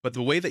 right? But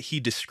the way that he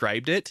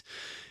described it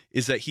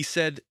is that he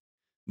said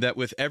that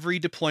with every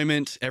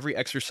deployment, every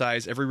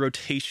exercise, every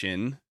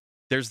rotation,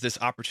 there's this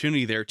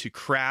opportunity there to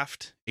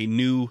craft a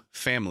new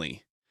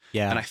family.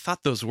 Yeah. And I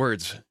thought those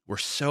words were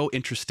so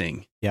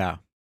interesting. Yeah.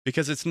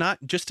 Because it's not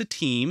just a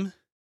team,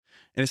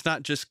 and it's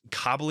not just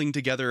cobbling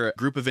together a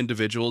group of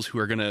individuals who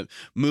are going to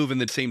move in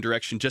the same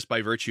direction just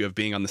by virtue of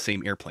being on the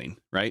same airplane,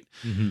 right?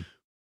 Mm-hmm.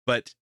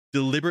 But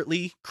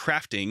deliberately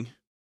crafting,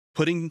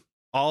 putting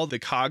all the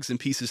cogs and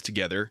pieces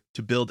together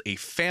to build a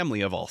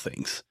family of all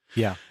things.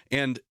 Yeah.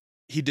 And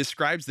he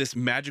describes this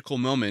magical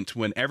moment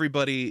when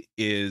everybody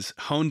is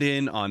honed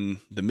in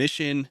on the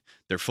mission,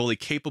 they're fully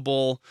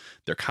capable,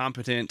 they're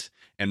competent,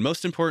 and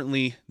most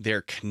importantly,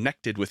 they're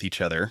connected with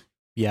each other.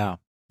 Yeah.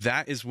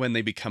 That is when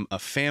they become a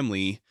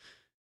family,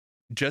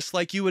 just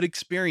like you would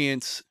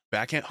experience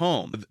back at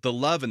home. The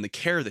love and the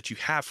care that you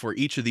have for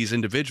each of these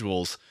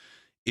individuals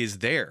is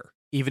there.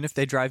 Even if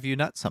they drive you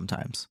nuts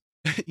sometimes.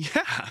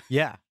 Yeah.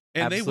 Yeah.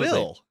 And absolutely. they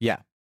will. Yeah.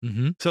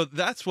 Mm-hmm. So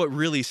that's what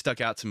really stuck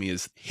out to me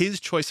is his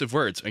choice of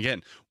words.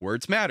 Again,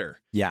 words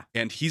matter. Yeah.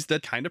 And he's the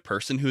kind of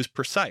person who's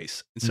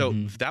precise. And so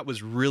that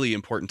was really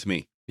important to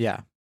me.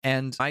 Yeah.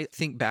 And I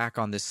think back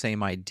on this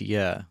same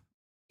idea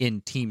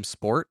in team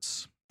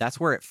sports. That's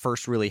where it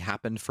first really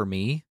happened for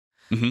me.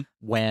 Mm-hmm.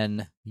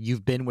 When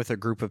you've been with a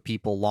group of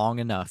people long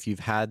enough, you've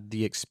had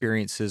the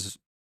experiences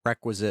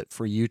requisite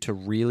for you to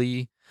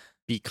really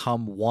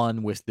become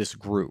one with this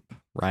group,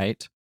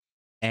 right?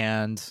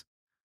 And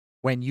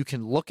when you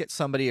can look at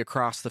somebody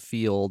across the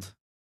field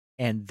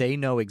and they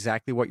know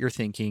exactly what you're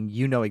thinking,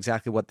 you know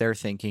exactly what they're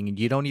thinking, and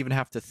you don't even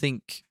have to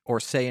think or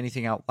say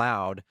anything out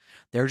loud.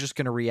 They're just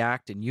going to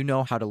react, and you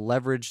know how to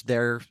leverage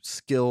their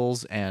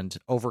skills and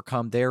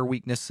overcome their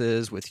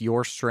weaknesses with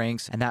your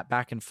strengths, and that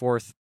back and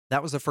forth.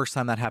 That was the first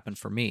time that happened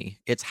for me.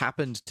 It's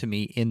happened to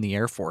me in the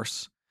Air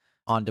Force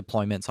on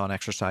deployments, on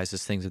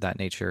exercises, things of that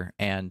nature,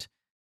 and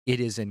it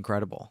is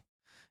incredible.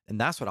 And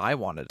that's what I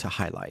wanted to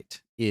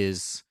highlight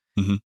is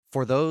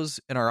for those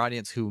in our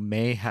audience who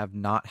may have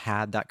not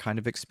had that kind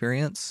of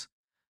experience,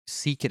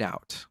 seek it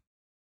out.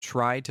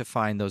 Try to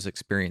find those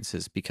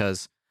experiences,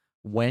 because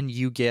when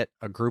you get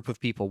a group of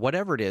people,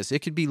 whatever it is, it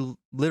could be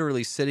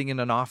literally sitting in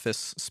an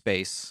office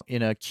space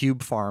in a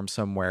cube farm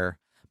somewhere,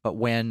 but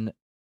when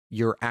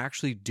you're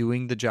actually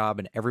doing the job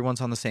and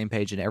everyone's on the same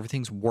page and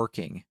everything's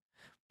working,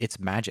 it's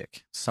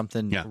magic.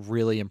 Something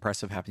really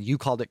impressive happens. You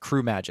called it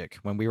crew magic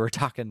when we were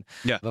talking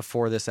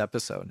before this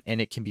episode,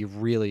 and it can be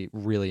really,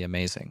 really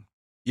amazing.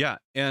 Yeah.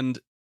 And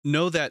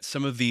know that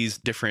some of these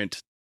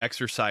different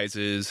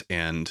exercises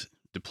and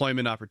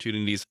deployment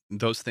opportunities,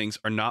 those things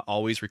are not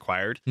always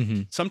required.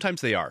 Mm-hmm.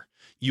 Sometimes they are.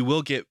 You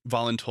will get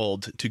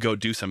voluntold to go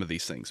do some of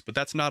these things, but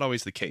that's not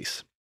always the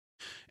case.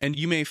 And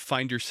you may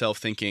find yourself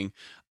thinking,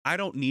 I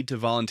don't need to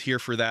volunteer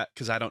for that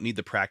because I don't need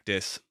the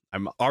practice.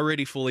 I'm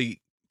already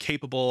fully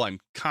capable. I'm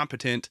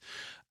competent.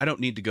 I don't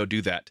need to go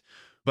do that.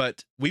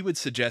 But we would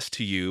suggest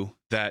to you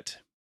that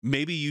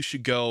maybe you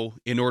should go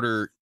in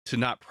order to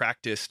not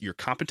practice your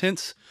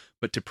competence,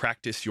 but to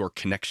practice your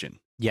connection.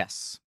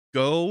 Yes.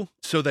 Go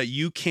so that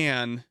you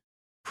can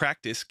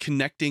practice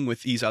connecting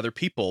with these other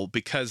people,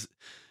 because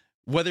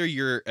whether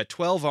you're a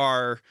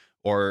 12R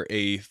or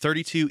a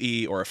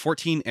 32E or a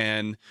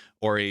 14N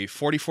or a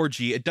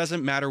 44G, it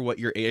doesn't matter what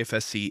your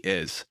AFSC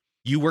is.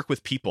 You work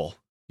with people.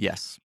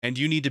 Yes. And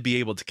you need to be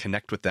able to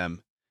connect with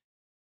them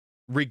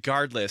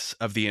regardless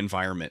of the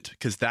environment,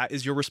 because that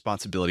is your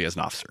responsibility as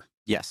an officer.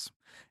 Yes.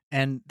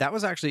 And that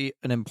was actually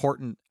an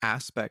important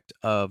aspect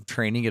of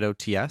training at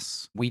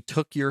OTS. We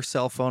took your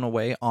cell phone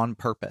away on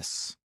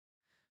purpose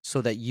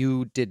so that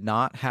you did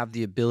not have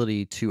the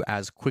ability to,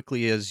 as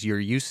quickly as you're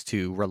used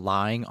to,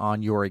 relying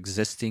on your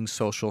existing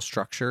social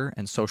structure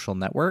and social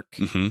network,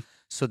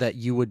 so that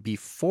you would be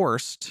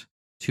forced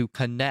to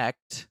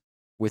connect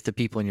with the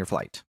people in your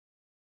flight.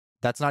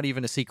 That's not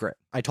even a secret.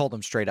 I told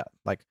them straight up,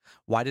 like,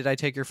 why did I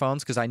take your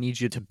phones? Because I need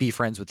you to be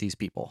friends with these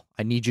people.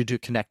 I need you to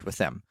connect with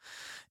them.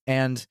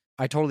 And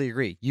I totally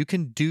agree. You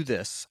can do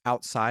this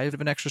outside of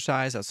an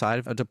exercise, outside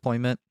of a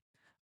deployment.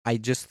 I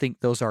just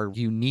think those are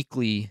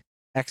uniquely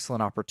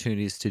excellent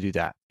opportunities to do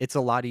that. It's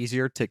a lot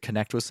easier to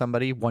connect with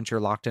somebody once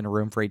you're locked in a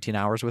room for 18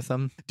 hours with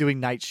them, doing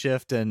night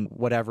shift and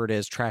whatever it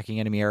is, tracking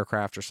enemy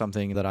aircraft or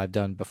something that I've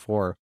done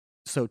before.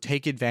 So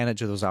take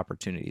advantage of those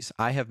opportunities.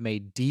 I have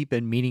made deep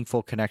and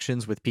meaningful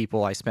connections with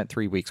people I spent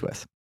 3 weeks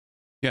with.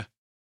 Yeah.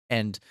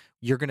 And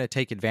you're going to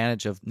take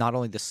advantage of not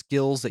only the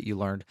skills that you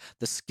learned,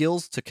 the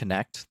skills to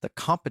connect, the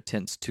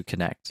competence to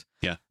connect,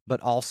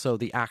 but also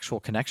the actual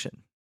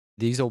connection.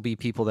 These will be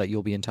people that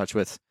you'll be in touch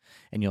with,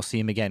 and you'll see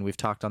them again. We've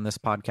talked on this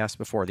podcast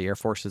before. The Air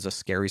Force is a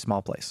scary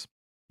small place.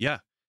 Yeah.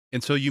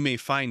 And so you may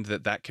find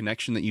that that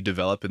connection that you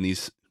develop in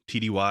these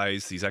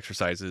TDYs, these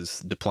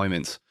exercises,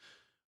 deployments,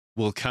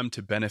 will come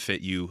to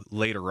benefit you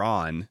later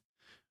on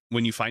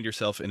when you find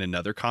yourself in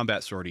another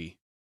combat sortie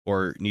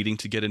or needing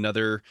to get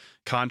another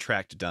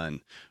contract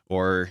done,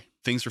 or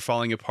things are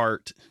falling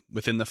apart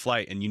within the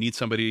flight and you need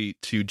somebody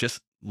to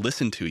just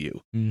listen to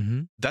you.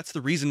 Mm-hmm. That's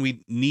the reason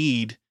we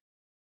need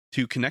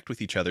to connect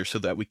with each other so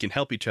that we can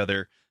help each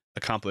other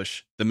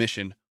accomplish the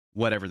mission,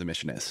 whatever the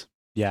mission is.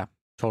 Yeah,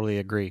 totally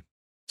agree.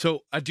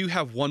 So I do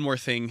have one more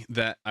thing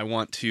that I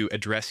want to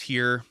address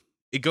here.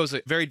 It goes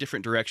a very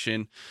different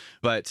direction,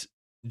 but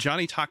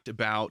Johnny talked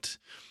about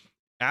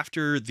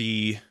after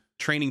the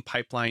training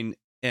pipeline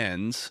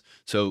ends.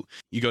 So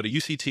you go to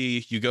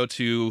UCT, you go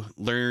to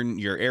learn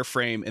your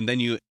airframe, and then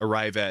you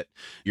arrive at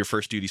your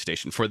first duty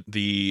station. For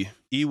the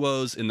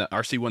EWOs in the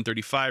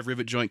RC-135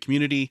 rivet joint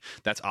community,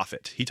 that's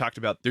Offutt. He talked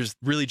about there's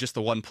really just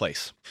the one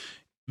place.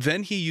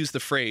 Then he used the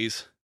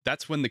phrase,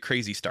 that's when the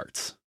crazy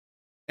starts.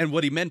 And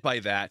what he meant by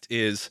that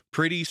is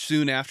pretty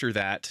soon after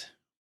that,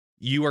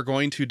 you are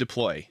going to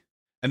deploy,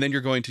 and then you're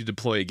going to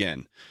deploy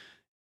again.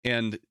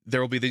 And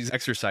there will be these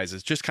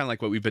exercises, just kind of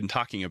like what we've been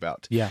talking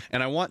about. Yeah.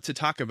 And I want to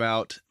talk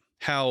about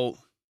how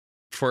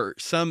for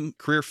some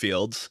career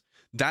fields,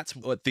 that's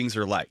what things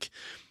are like.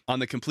 On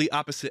the complete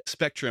opposite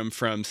spectrum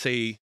from,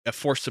 say, a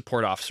force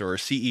support officer or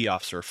CE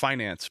officer,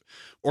 finance,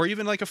 or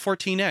even like a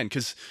 14N,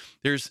 because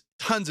there's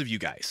tons of you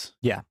guys.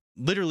 Yeah.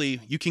 Literally,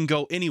 you can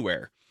go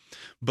anywhere.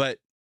 But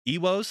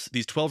EWOs,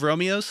 these 12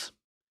 Romeos,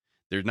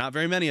 there's not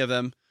very many of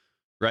them,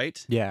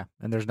 right? Yeah.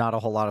 And there's not a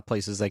whole lot of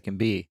places they can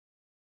be.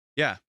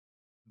 Yeah.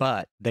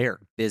 But they're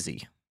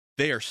busy.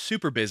 They are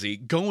super busy,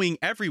 going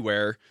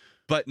everywhere,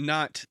 but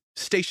not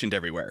stationed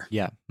everywhere.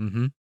 Yeah.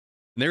 Mm-hmm.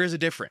 There is a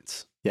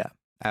difference. Yeah,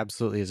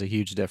 absolutely is a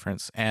huge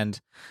difference.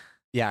 And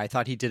yeah, I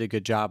thought he did a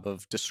good job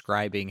of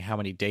describing how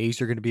many days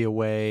you're going to be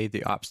away,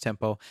 the ops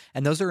tempo.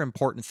 And those are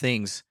important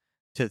things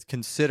to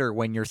consider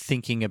when you're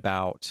thinking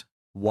about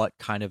what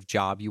kind of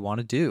job you want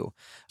to do.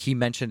 He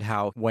mentioned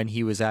how when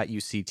he was at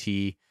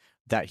UCT,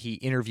 that he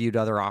interviewed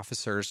other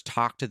officers,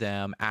 talked to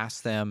them,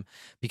 asked them,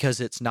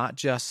 because it's not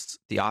just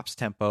the ops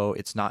tempo,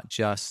 it's not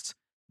just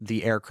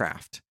the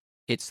aircraft,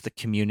 it's the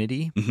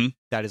community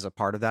that is a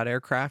part of that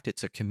aircraft.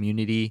 It's a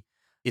community.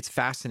 It's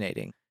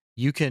fascinating.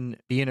 You can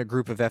be in a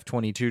group of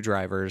F-22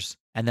 drivers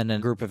and then in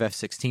a group of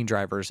F-16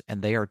 drivers,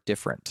 and they are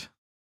different.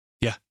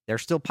 Yeah. They're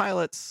still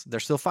pilots, they're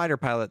still fighter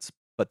pilots,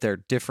 but they're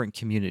different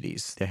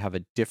communities. They have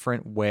a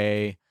different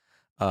way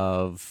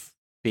of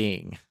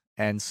being.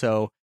 And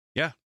so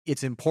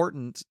it's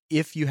important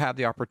if you have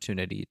the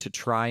opportunity to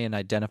try and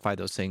identify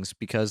those things,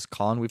 because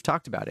Colin, we've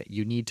talked about it.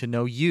 You need to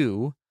know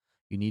you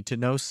need to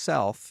know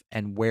self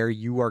and where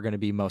you are going to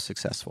be most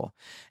successful.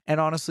 And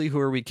honestly, who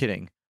are we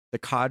kidding? The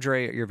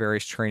cadre at your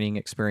various training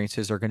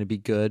experiences are going to be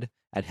good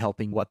at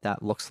helping what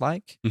that looks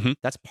like. Mm-hmm.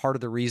 That's part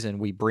of the reason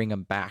we bring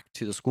them back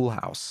to the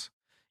schoolhouse,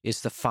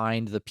 is to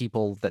find the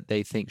people that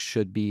they think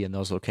should be in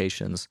those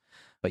locations.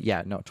 But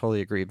yeah, no, totally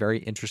agree. Very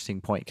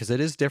interesting point, because it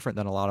is different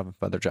than a lot of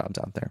other jobs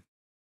out there.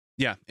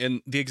 Yeah,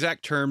 and the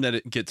exact term that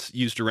it gets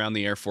used around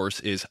the Air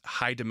Force is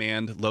high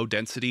demand, low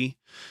density.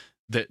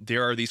 That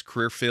there are these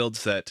career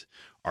fields that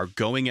are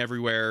going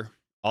everywhere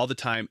all the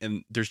time,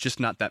 and there's just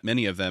not that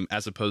many of them,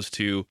 as opposed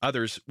to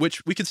others,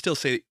 which we could still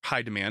say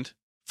high demand.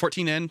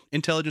 14N,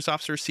 intelligence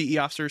officers, CE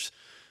officers,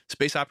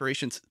 space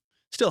operations,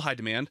 still high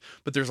demand,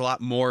 but there's a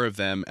lot more of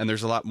them, and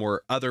there's a lot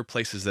more other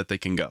places that they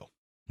can go.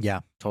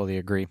 Yeah, totally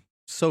agree.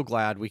 So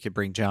glad we could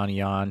bring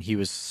Johnny on. He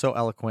was so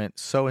eloquent,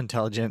 so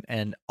intelligent,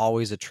 and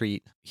always a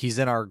treat. He's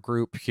in our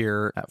group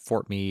here at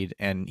Fort Meade,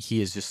 and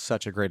he is just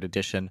such a great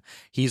addition.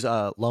 He's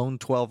a lone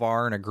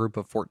 12R in a group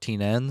of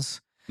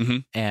 14Ns. Mm-hmm.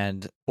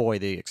 And boy,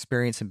 the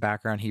experience and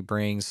background he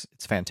brings,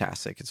 it's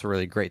fantastic. It's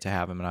really great to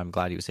have him, and I'm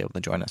glad he was able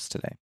to join us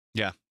today.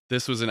 Yeah,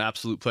 this was an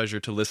absolute pleasure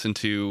to listen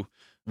to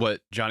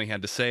what Johnny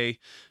had to say.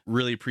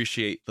 Really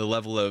appreciate the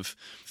level of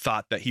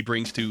thought that he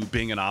brings to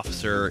being an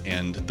officer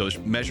and those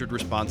measured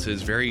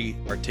responses, very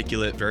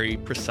articulate, very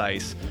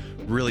precise.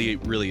 Really,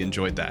 really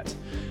enjoyed that.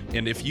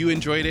 And if you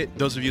enjoyed it,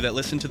 those of you that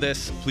listen to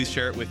this, please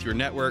share it with your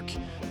network.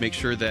 Make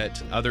sure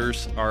that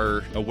others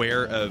are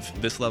aware of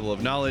this level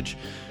of knowledge,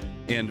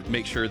 and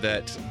make sure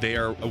that they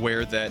are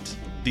aware that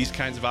these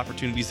kinds of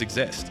opportunities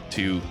exist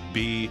to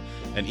be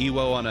an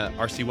EWO on a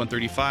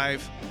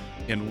RC-135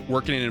 and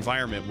work in an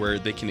environment where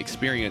they can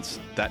experience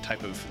that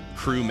type of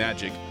crew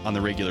magic on the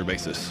regular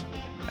basis.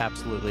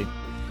 Absolutely.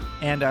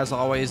 And as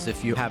always,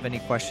 if you have any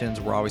questions,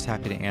 we're always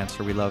happy to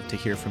answer. We love to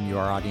hear from you,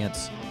 our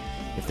audience.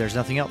 If there's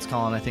nothing else,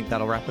 Colin, I think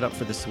that'll wrap it up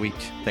for this week.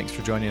 Thanks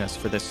for joining us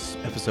for this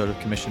episode of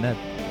Commission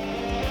Ed.